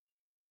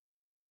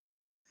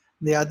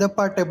 The other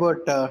part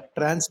about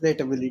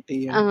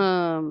translatability and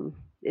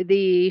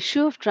The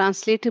issue of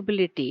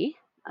translatability,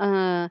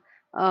 uh,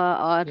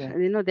 yeah,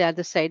 or the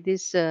other side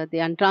is the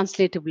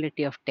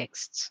untranslatability of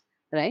texts,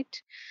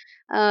 right?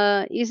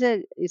 Is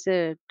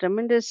a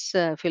tremendous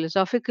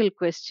philosophical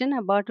question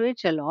about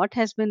which a lot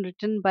has been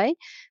written by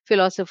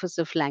philosophers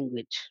of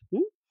language.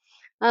 We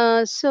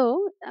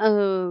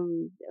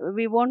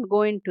won't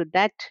go into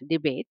that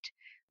debate.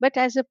 But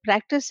as a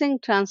practicing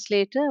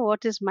translator,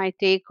 what is my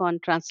take on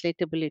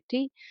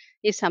translatability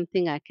is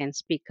something I can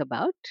speak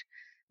about,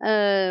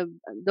 uh,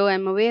 though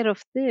I'm aware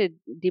of the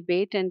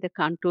debate and the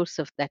contours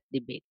of that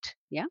debate.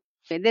 Yeah.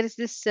 There is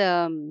this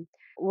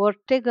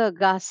Ortega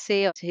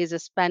Gasset, he's a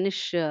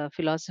Spanish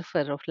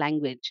philosopher of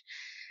language.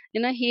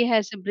 He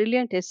has a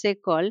brilliant essay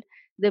called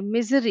The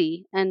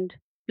Misery and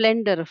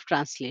Splendor of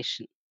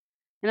Translation.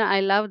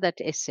 I love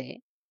that essay.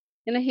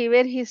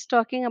 Where he's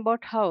talking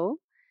about how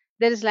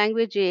there is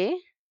language A,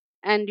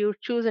 and you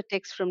choose a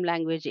text from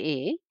language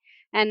A,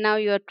 and now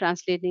you are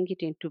translating it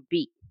into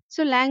B.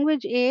 So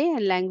language A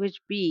and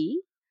language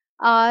B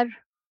are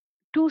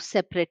two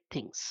separate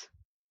things,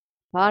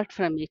 apart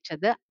from each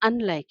other,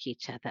 unlike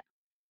each other.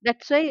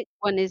 That's why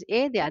one is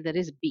A, the other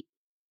is B.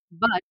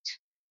 But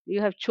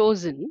you have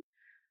chosen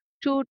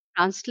to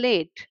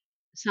translate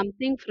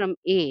something from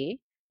A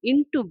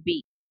into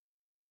B.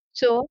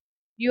 So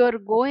you are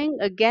going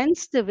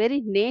against the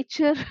very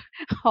nature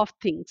of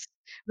things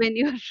when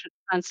you're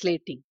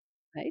translating,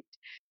 right?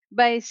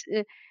 By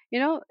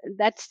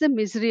that's the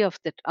misery of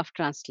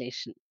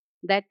translation.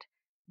 That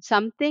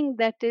something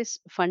that is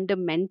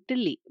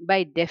fundamentally,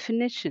 by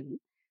definition,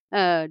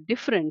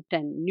 different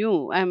and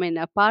new. I mean,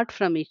 apart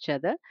from each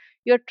other,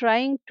 you're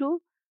trying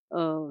to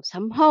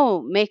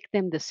somehow make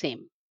them the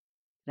same,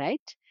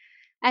 right?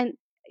 And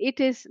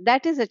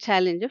that is a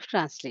challenge of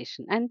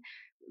translation. And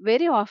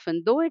very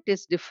often, though it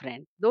is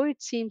different, though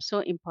it seems so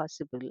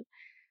impossible,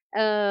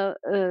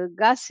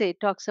 Gasse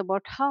talks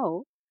about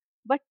how,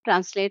 but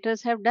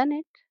translators have done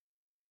it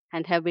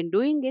and have been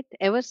doing it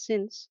ever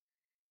since,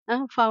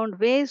 found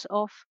ways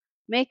of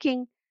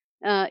making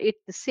it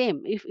the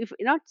same, if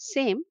not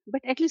same,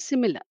 but at least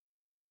similar,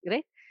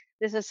 right?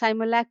 There's a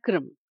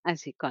simulacrum,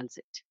 as he calls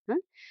it.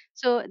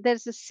 So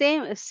there's a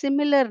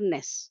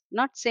similarness,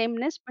 not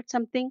sameness, but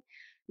something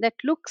that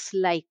looks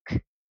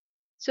like.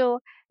 So,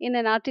 in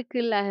an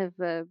article I have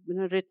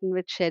written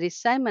with Sherry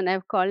Simon,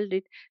 I've called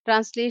it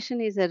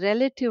translation is a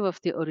relative of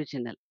the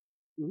original.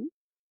 Mm?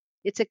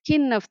 It's a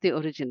kin of the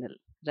original,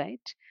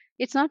 right?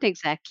 It's not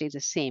exactly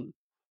the same.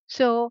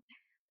 So,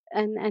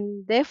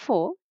 and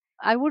therefore,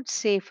 I would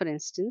say, for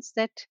instance,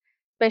 that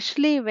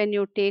especially when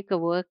you take a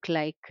work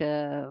like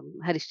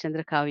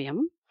Harishchandra Kavyam,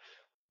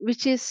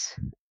 which is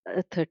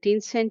a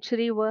 13th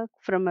century work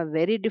from a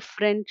very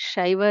different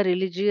Shaiva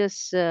religious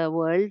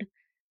world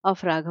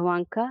of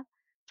Raghavanka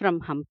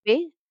from Hampe.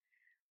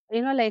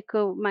 Like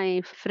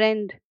my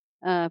friend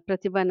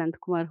Pratibha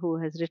Nandkumar, who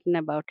has written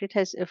about it,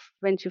 has if,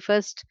 when she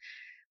first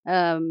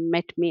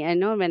met me, I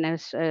know when I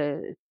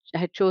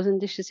had chosen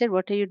this, she said,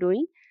 "What are you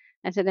doing?"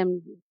 I said, "I'm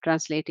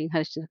translating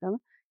Harishchandra Kavya."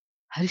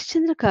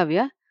 Harishchandra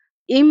Kavya?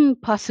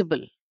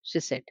 Impossible, she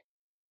said.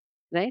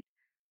 Right?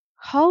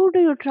 How do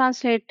you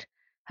translate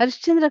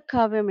Harishchandra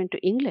Kavyam into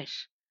English?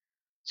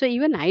 So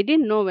even I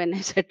didn't know when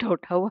I set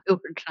out how I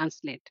would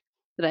translate,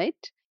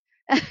 right?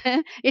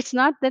 It's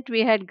not that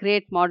we had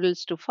great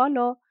models to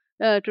follow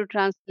to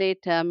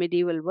translate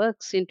medieval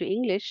works into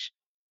English,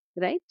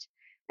 right?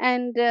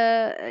 And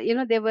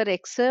there were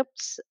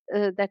excerpts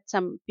that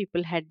some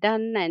people had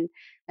done, and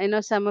I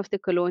know some of the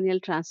colonial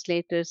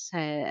translators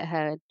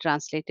had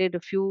translated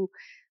a few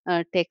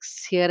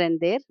texts here and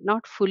there,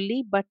 not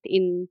fully, but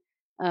in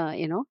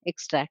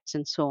extracts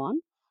and so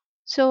on.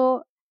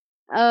 So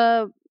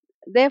uh,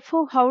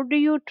 therefore, how do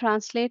you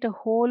translate a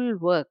whole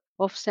work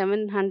of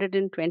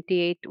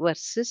 728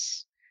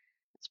 verses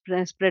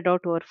spread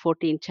out over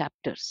 14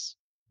 chapters,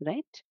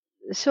 right?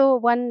 So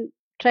one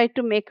tried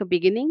to make a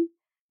beginning,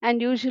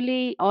 and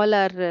usually all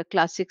our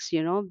classics,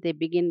 they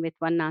begin with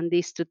one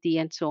Nandi Stuti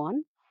and so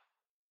on.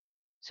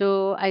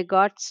 So I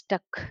got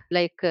stuck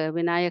like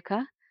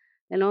Vinayaka,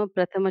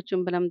 Prathama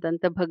Chumbanam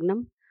Danta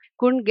Bhagnam.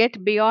 Couldn't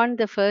get beyond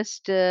the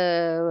first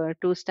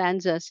two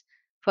stanzas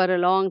for a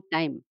long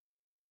time.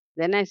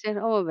 Then I said,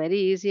 "Oh, very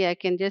easy. I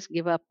can just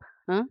give up.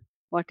 Huh?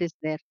 What is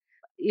there?"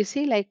 You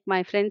see, like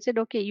my friend said,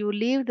 "Okay, you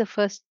leave the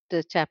first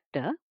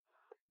chapter,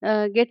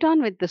 get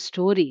on with the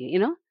story.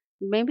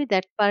 Maybe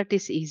that part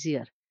is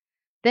easier."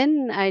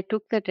 Then I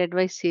took that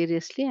advice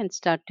seriously and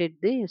started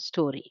the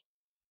story.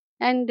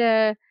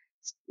 And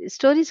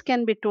stories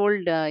can be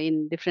told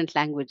in different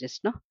languages,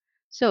 no?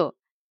 So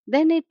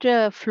then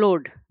it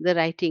flowed. The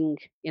writing,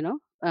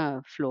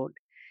 flowed.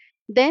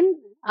 Then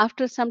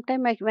after some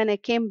time, when I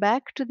came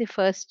back to the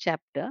first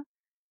chapter,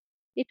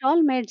 it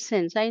all made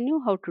sense. I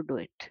knew how to do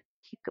it.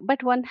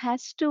 But one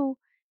has to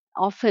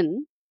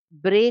often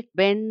break,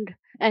 bend,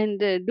 and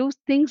do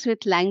things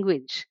with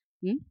language,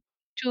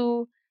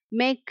 to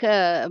make,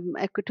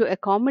 to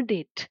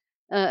accommodate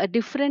a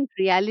different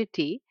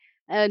reality,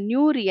 a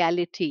new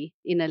reality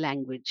in a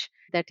language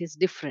that is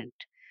different.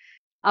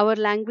 Our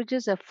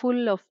languages are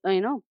full of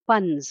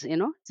puns,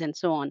 and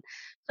so on.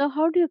 So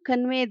how do you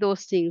convey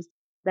those things?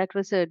 That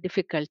was a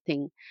difficult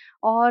thing.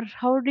 Or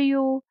how do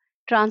you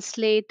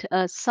translate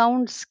a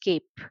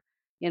soundscape,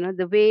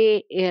 the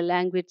way a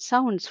language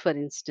sounds, for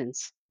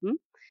instance?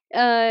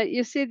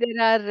 You see,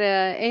 there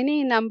are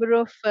any number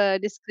of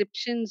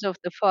descriptions of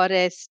the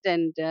forest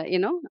and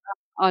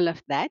all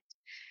of that.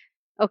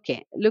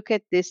 Okay, look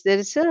at this. There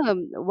is a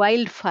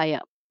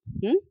wildfire.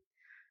 Hmm?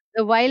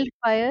 The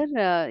wildfire,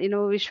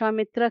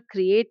 Vishwamitra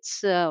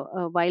creates a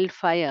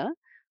wildfire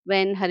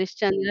when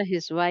Harishchandra,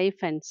 his wife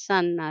and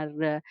son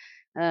are,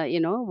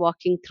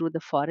 walking through the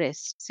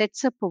forest,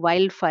 sets up a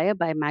wildfire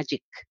by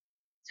magic.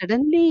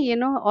 Suddenly,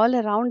 all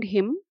around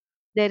him,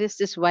 there is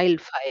this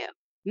wildfire.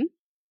 Hmm?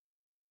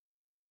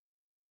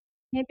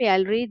 Maybe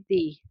I'll read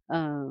the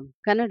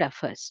Kannada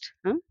first.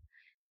 Huh?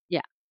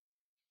 Yeah.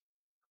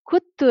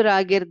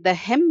 ಕುತ್ತುರಾಗಿರ್ದ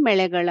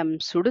ಹೆಮ್ಮೆಳೆಗಳಂ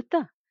ಸುಡುತ್ತ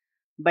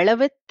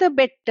ಬಳವೆತ್ತ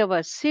ಬೆಟ್ಟವ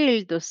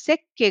ಸೀಳ್ದು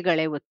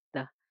ಸೆಕ್ಕೆಗಳೆವುತ್ತ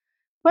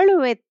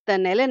ಪಳುವೆತ್ತ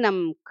ನೆಲನಂ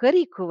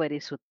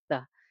ಕರಿಕುವರಿಸುತ್ತ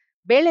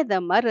ಬೆಳೆದ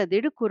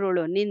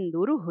ಮರದಿಡುಕುರುಳು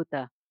ನಿಂದುರುಹುತ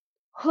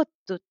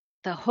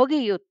ಹೊತ್ತುತ್ತ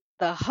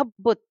ಹೊಗೆಯುತ್ತ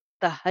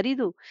ಹಬ್ಬುತ್ತ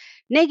ಹರಿದು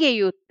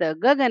ನೆಗೆಯುತ್ತ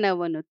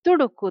ಗಗನವನ್ನು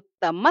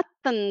ತುಡುಕುತ್ತ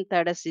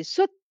ಮತ್ತಂತಡಸಿ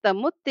ಸುತ್ತ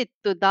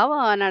ಮುತ್ತಿತ್ತು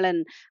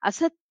ದಾವಾನಳನ್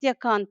ಅಸತ್ಯ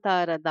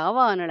Kantara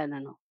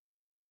ದಾವಾನಳನನು.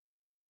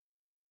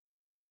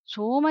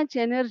 So much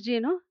energy,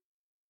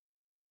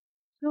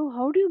 So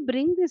how do you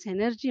bring this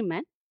energy,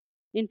 man,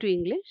 into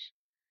English?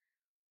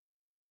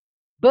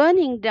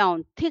 Burning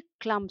down thick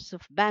clumps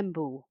of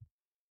bamboo,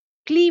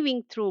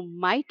 cleaving through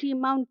mighty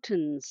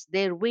mountains,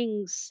 their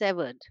wings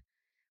severed,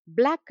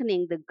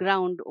 blackening the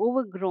ground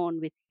overgrown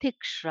with thick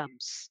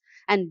shrubs,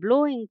 and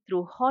blowing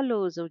through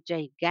hollows of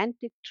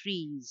gigantic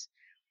trees.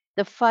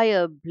 The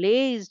fire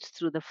blazed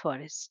through the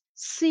forest,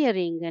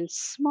 searing and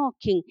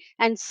smoking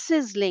and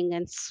sizzling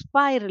and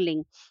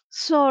spiraling,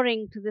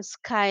 soaring to the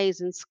skies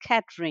and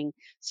scattering,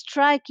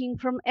 striking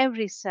from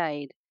every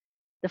side.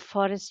 The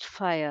forest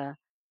fire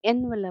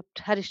enveloped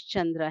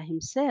Harishchandra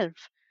himself.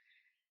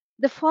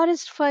 The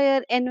forest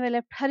fire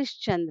enveloped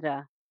Harishchandra,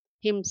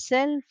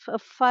 himself a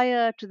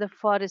fire to the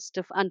forest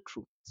of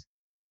untruth,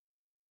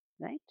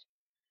 right?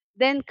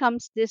 Then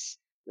comes this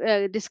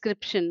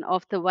description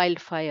of the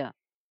wildfire.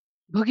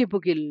 Boogie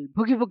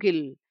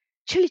boogil,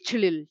 chili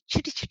chilil,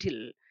 chitty chitil,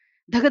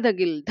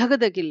 dhagadagil,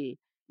 dhagadagil,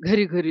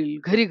 ghari gharil,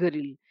 ghari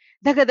gharil,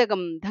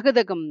 dhagadagam,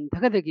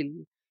 dhagadagil,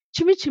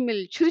 chimi chimil,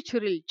 churi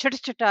churil, chata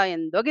chata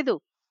ಎಂದೊಗೆದು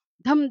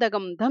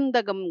ಧಮ್ದಗಂ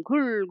ಧಮ್ದಗಂ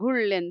ಘುಳ್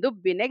ಘುಳ್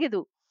ಎಂದುಬ್ಬಿ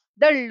ನೆಗೆದು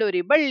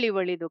ದಳ್ಳುರಿ ಬಳ್ಳಿ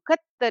ಒಳಿದು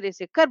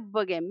ಕತ್ತರಿಸಿ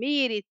ಕರ್ಬಗೆ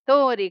ಮೀರಿ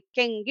ತೋರಿ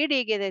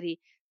ಕೆಂಗಿಡಿಗೆದರಿ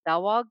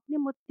ದವಾಗ್ನಿ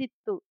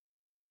ಮುತ್ತಿತ್ತು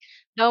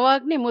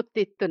ದವಾಗ್ನಿ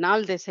ಮುತ್ತಿತ್ತು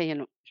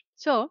ನಾಲ್ದೆಸೆಯನು.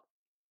 So,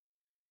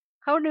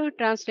 how do you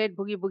translate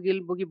boogie boogil,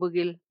 boogie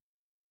boogil?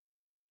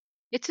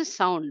 It's a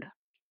sound,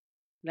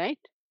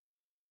 right?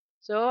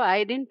 So I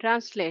didn't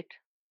translate,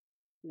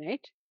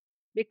 right?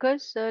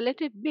 Because let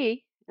it be,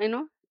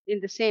 in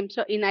the same.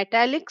 So in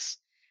italics,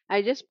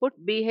 I just put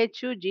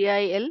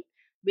BHUGIL,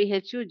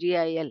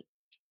 BHUGIL,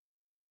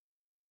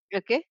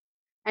 okay,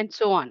 and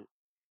so on.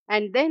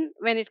 And then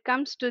when it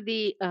comes to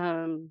the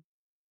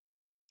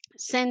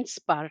sense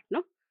part,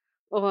 no,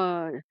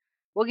 uh,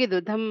 ಒಗೆದು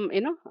ಧಮ್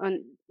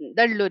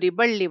ದಳ್ಳೂರಿ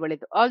ಬಳ್ಳಿ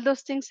ಬಳಿದು all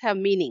those things have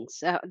meanings,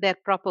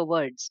 they're proper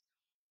words.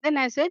 Then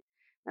I said,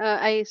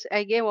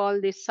 I gave all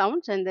these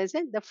sounds and I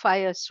said, the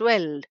fire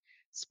swelled,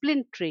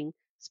 splintering,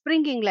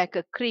 springing like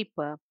a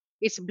creeper,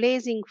 its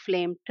blazing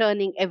flame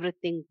turning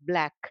everything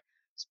black,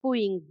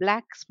 spewing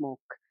black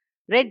smoke,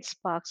 red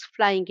sparks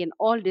flying in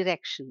all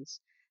directions.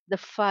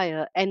 The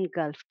fire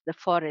engulfed the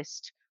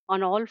forest on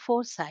all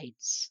four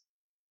sides,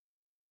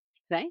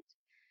 right?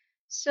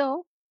 So,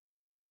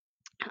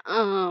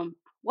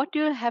 what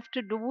you'll have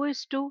to do is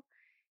to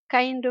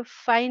kind of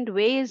find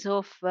ways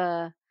of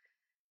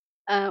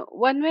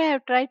one way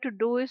I've tried to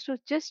do is to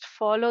just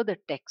follow the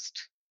text,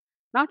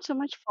 not so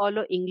much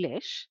follow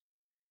English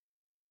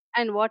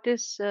and what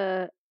is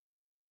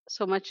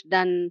so much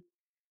done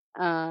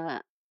uh,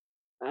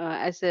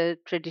 as a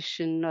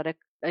tradition or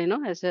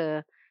as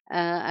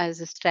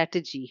a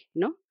strategy,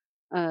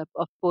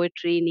 of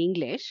poetry in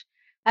English.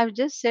 I've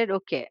just said,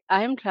 okay, I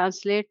am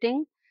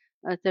translating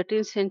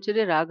 13th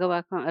century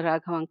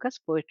Raghavanka's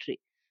poetry.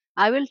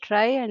 I will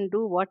try and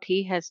do what he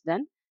has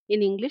done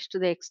in English to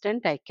the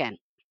extent I can.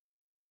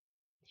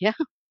 Yeah.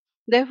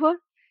 Therefore,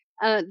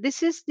 this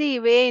is the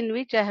way in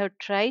which I have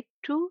tried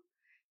to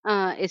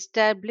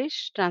establish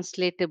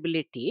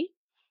translatability.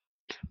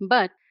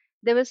 But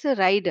there was a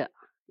rider,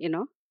 you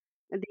know,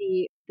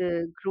 the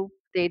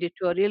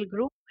editorial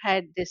group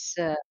had this,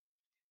 uh,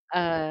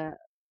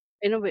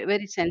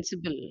 very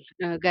sensible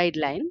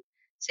guideline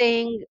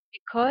saying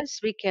because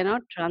we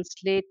cannot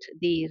translate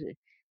the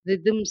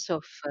rhythms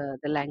of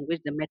the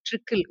language, the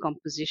metrical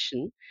composition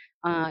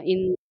in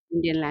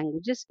Indian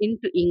languages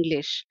into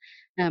English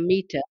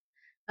meter,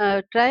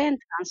 try and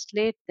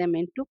translate them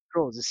into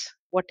prose,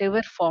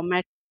 whatever form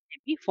it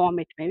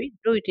may be,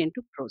 do it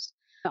into prose.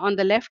 On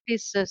the left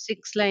is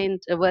six line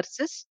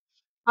verses,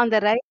 on the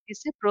right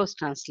is a prose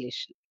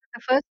translation.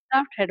 The first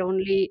draft had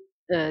only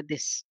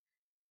this,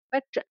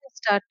 but I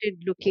started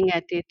looking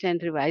at it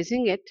and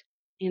revising it.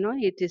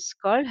 It is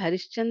called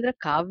Harishchandra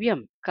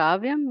Kavyam.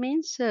 Kavyam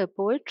means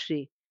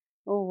poetry.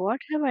 Oh, what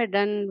have I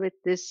done with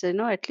this?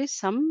 At least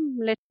some,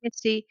 let me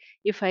see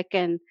if I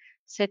can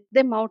set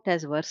them out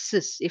as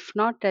verses, if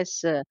not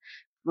as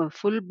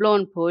full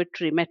blown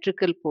poetry,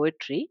 metrical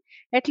poetry,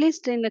 at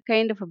least in a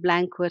kind of a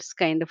blank verse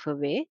kind of a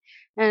way.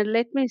 And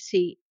let me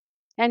see.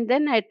 And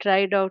then I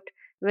tried out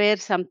where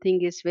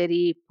something is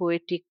very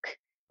poetic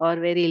or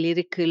very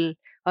lyrical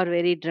or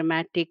very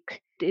dramatic,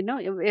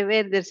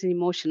 where there's an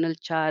emotional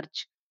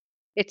charge,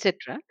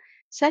 etc.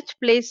 Such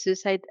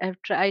places I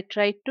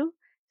tried to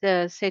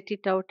set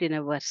it out in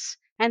a verse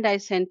and I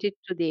sent it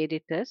to the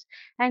editors.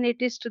 And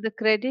it is to the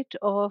credit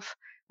of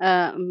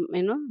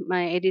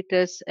my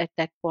editors at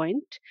that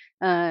point,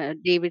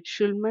 David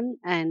Schulman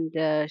and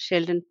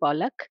Sheldon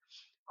Pollack,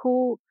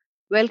 who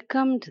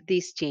welcomed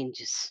these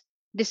changes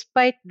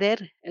despite their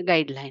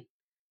guideline.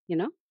 You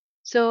know,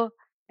 so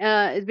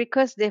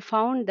because they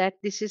found that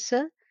this is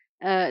a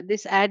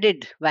this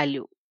added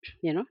value,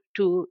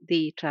 to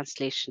the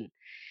translation.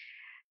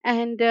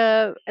 And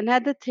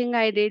another thing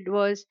I did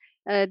was,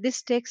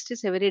 this text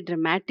is a very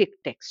dramatic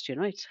text,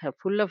 it's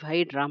full of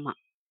high drama,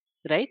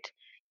 right?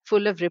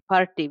 Full of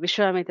repartee.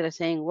 Vishwamitra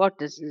saying, what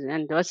is this?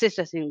 And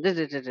Vasishtha saying, da,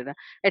 da, da, da, da,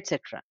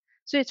 etc.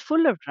 So it's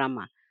full of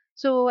drama.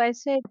 So I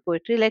said,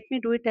 poetry, let me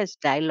do it as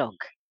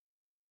dialogue.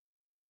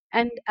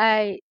 And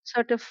I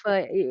sort of,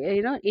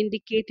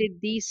 indicated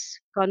these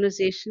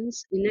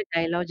conversations in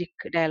a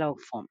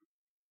dialogue form.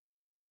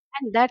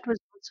 And that was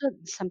also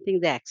something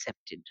they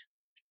accepted.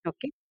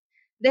 Okay.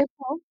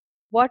 Therefore,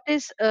 what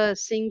is a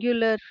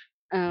singular,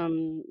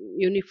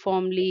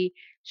 uniformly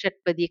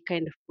Shatpadi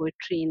kind of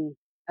poetry in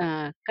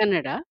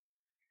Kannada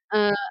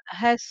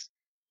has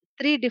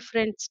three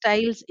different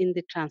styles in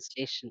the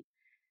translation.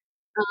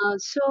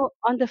 So,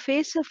 on the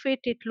face of it,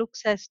 it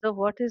looks as though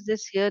what is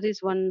this? Here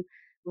is one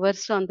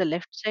verse on the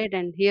left side,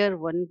 and here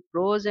one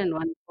prose and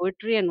one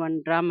poetry and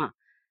one drama.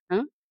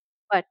 Huh?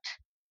 But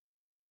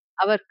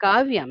our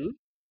kavyam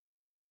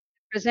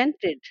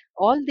presented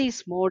all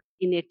these modes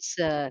in its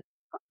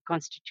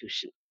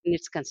constitution, in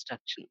its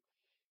construction.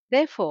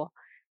 Therefore,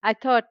 I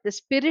thought the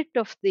spirit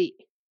of the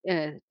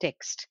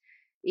text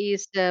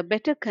is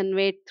better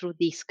conveyed through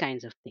these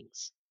kinds of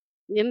things.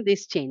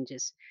 these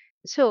changes.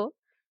 So,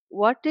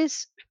 what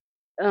is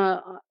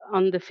uh,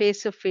 on the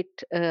face of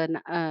it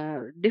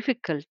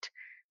difficult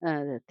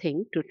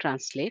thing to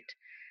translate,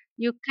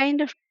 you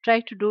kind of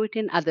try to do it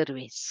in other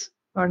ways.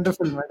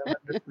 Wonderful, madam.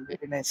 Wonderful.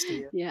 Very nice to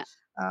hear. Yeah.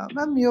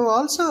 Ma'am, you've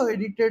also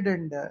edited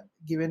and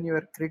given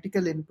your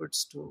critical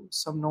inputs to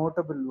some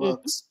notable Hmm.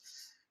 works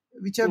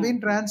which have Mm.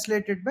 been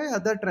translated by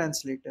other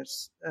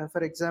translators.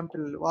 For example,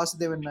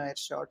 Vasudevan Nair's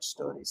short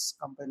stories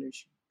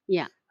compilation,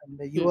 Yeah.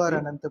 and U.R. Hmm.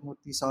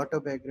 Anantamurthy's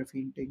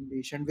autobiography into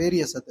English, and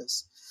various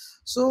others.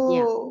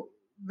 Yeah. So,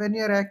 when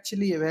you're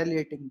actually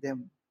evaluating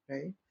them,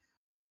 right?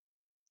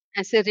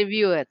 As a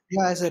reviewer.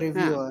 Yeah, as a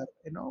Huh. reviewer,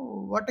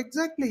 what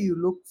exactly you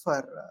look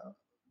for.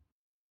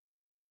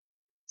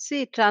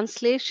 See,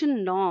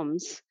 translation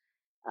norms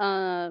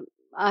uh,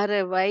 are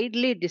a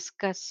widely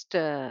discussed,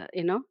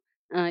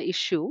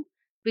 issue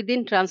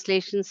within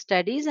translation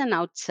studies and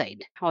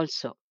outside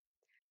also.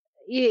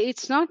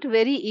 It's not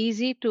very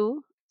easy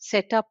to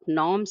set up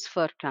norms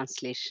for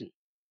translation,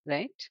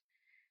 right?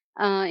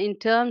 In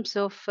terms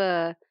of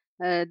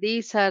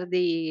these are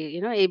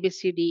the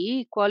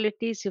ABCDE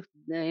qualities, if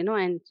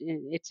and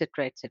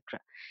etc.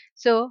 etc.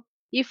 So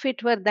if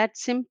it were that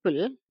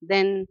simple,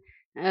 then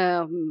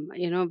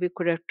we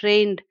could have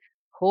trained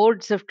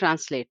hordes of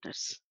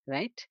translators,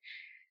 right?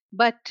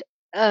 But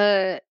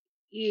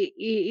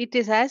it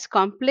is as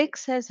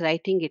complex as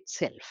writing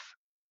itself,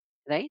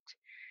 right?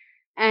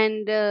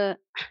 And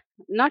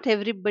not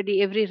every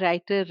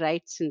writer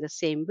writes in the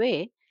same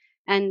way,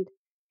 and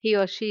he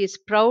or she is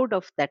proud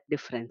of that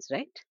difference,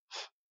 right?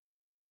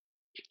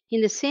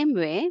 In the same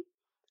way,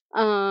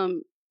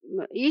 um,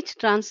 each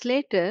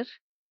translator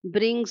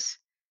brings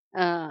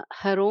her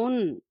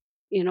own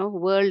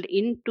world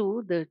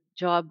into the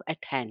job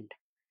at hand,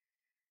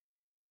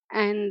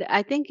 and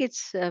I think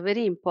it's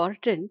very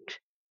important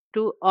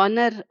to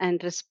honor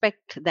and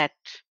respect that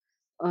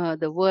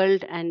the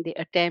world and the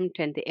attempt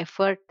and the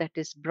effort that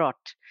is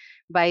brought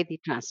by the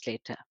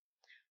translator.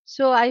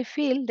 So I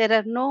feel there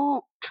are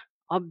no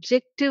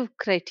objective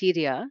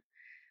criteria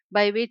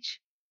by which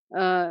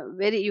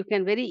very you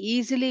can very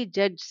easily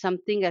judge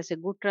something as a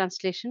good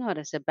translation or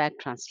as a bad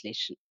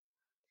translation.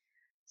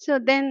 So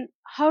then,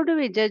 how do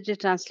we judge a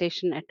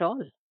translation at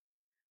all,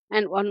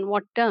 and on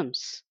what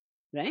terms,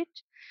 right?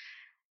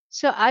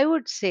 So I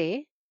would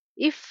say,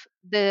 if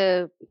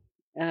the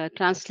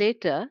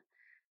translator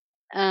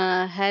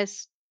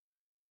has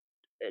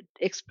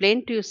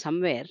explained to you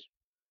somewhere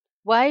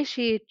why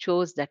she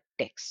chose that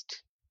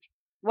text,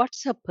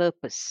 what's her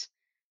purpose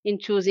in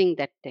choosing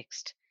that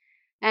text,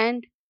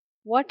 and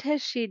what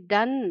has she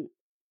done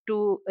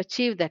to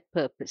achieve that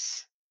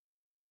purpose,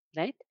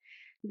 right?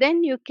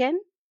 Then you can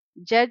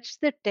judge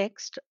the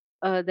text,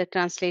 the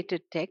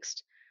translated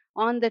text,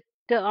 on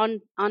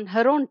on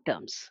her own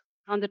terms,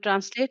 on the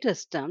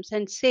translator's terms,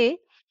 and say,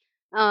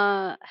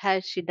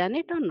 has she done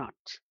it or not?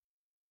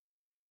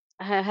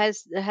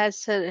 Has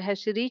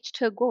she reached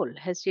her goal?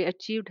 Has she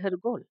achieved her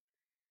goal?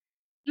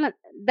 No,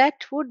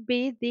 that would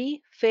be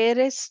the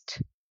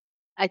fairest,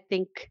 I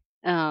think,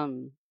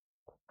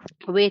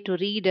 way to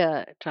read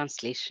a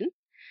translation.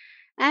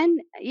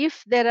 And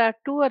if there are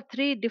two or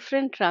three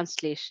different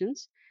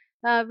translations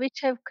which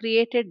have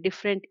created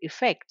different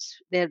effects,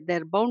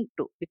 they're bound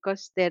to,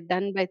 because they're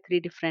done by three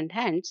different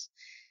hands.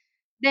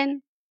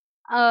 Then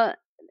uh,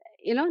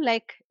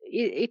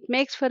 it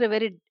makes for a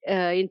very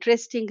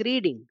interesting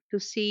reading to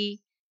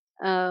see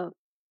uh,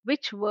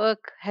 which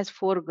work has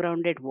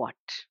foregrounded what,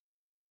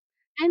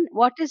 and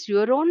what is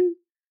your own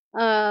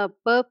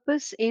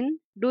purpose in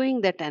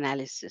doing that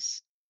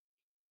analysis,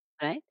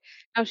 right?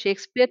 Now,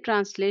 Shakespeare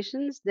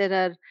translations, there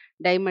are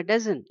dime a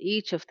dozen.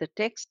 Each of the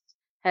texts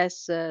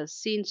has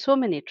seen so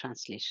many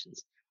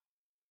translations.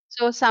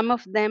 So some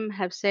of them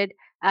have said,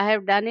 I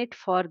have done it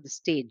for the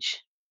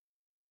stage.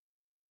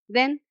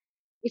 Then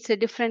it's a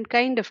different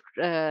kind of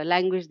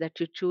language that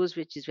you choose,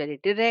 which is very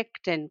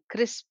direct and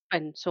crisp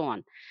and so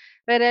on.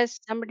 Whereas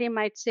somebody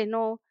might say,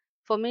 no,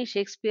 for me,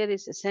 Shakespeare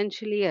is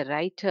essentially a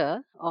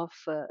writer of,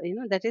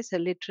 that is a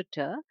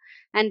literature.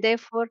 And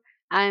therefore,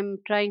 I'm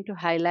trying to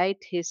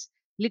highlight his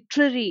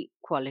literary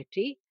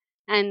quality,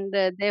 and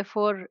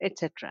therefore,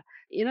 etc.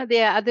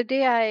 The other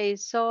day I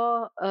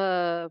saw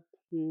a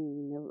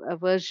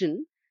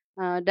version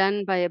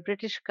done by a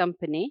British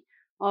company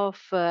of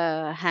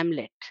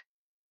Hamlet,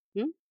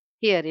 hmm,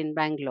 here in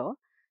Bangalore.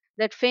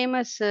 That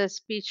famous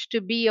speech,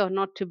 to be or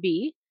not to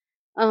be.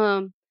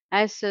 Um,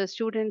 as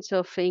students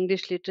of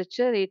English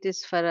literature, it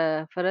is for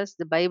us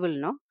the Bible,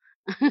 no?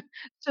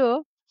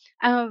 So,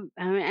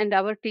 and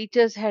our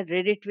teachers had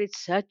read it with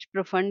such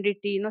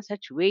profundity,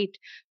 such weight,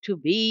 to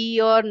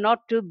be or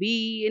not to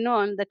be,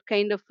 on that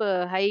kind of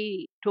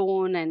high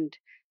tone and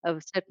a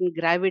certain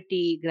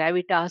gravity,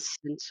 gravitas,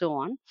 and so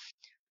on.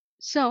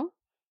 So,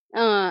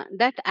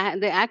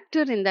 the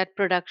actor in that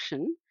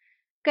production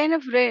kind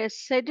of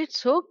said it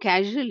so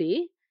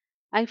casually,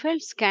 I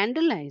felt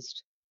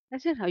scandalized. I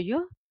said, "Are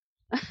you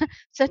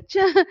such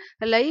a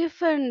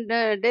life and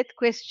death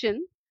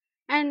question?"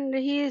 and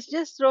he is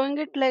just throwing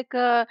it like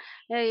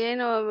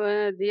ಏನು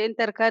ಏನ್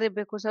ತರಕಾರಿ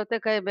ಬೇಕು,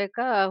 ಸೌತೆಕಾಯಿ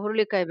ಬೇಕಾ,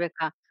 ಹುರುಳಿಕಾಯಿ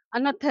ಬೇಕಾ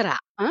ಅನ್ನೋ ತರ.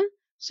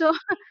 So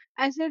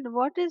I said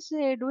what is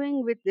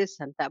doing with this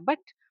ಅಂತ.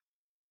 But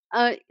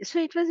so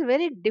it was a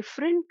very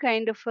different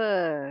kind of a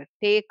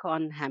take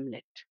on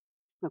Hamlet.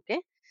 Okay.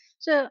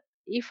 So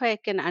if I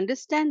can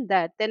understand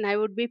that, then I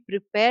would be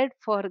prepared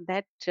for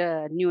that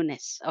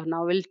newness or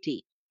novelty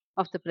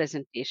of the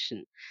presentation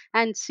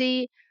and see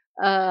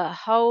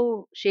how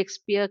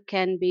Shakespeare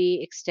can be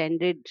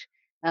extended,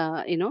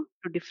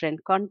 to different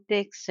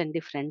contexts and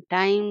different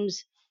times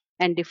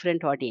and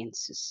different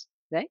audiences,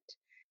 right?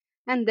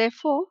 And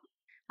therefore,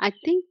 I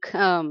think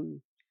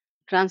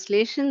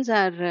translations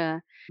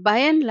are, by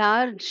and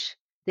large,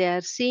 they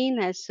are seen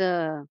as a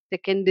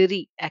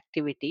secondary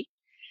activity,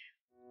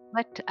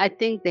 but I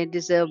think they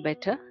deserve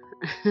better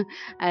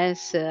as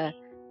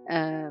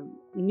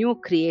new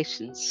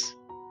creations,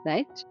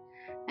 right?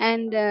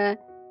 And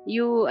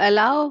you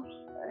allow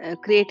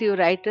creative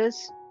writers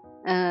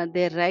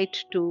their right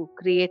to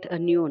create a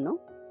new, no?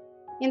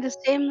 In the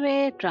same way,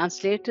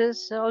 translators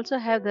also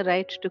have the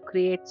right to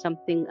create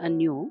something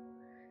anew,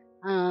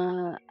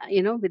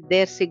 with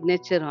their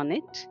signature on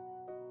it,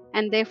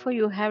 and therefore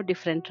you have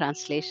different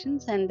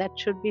translations, and that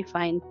should be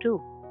fine too.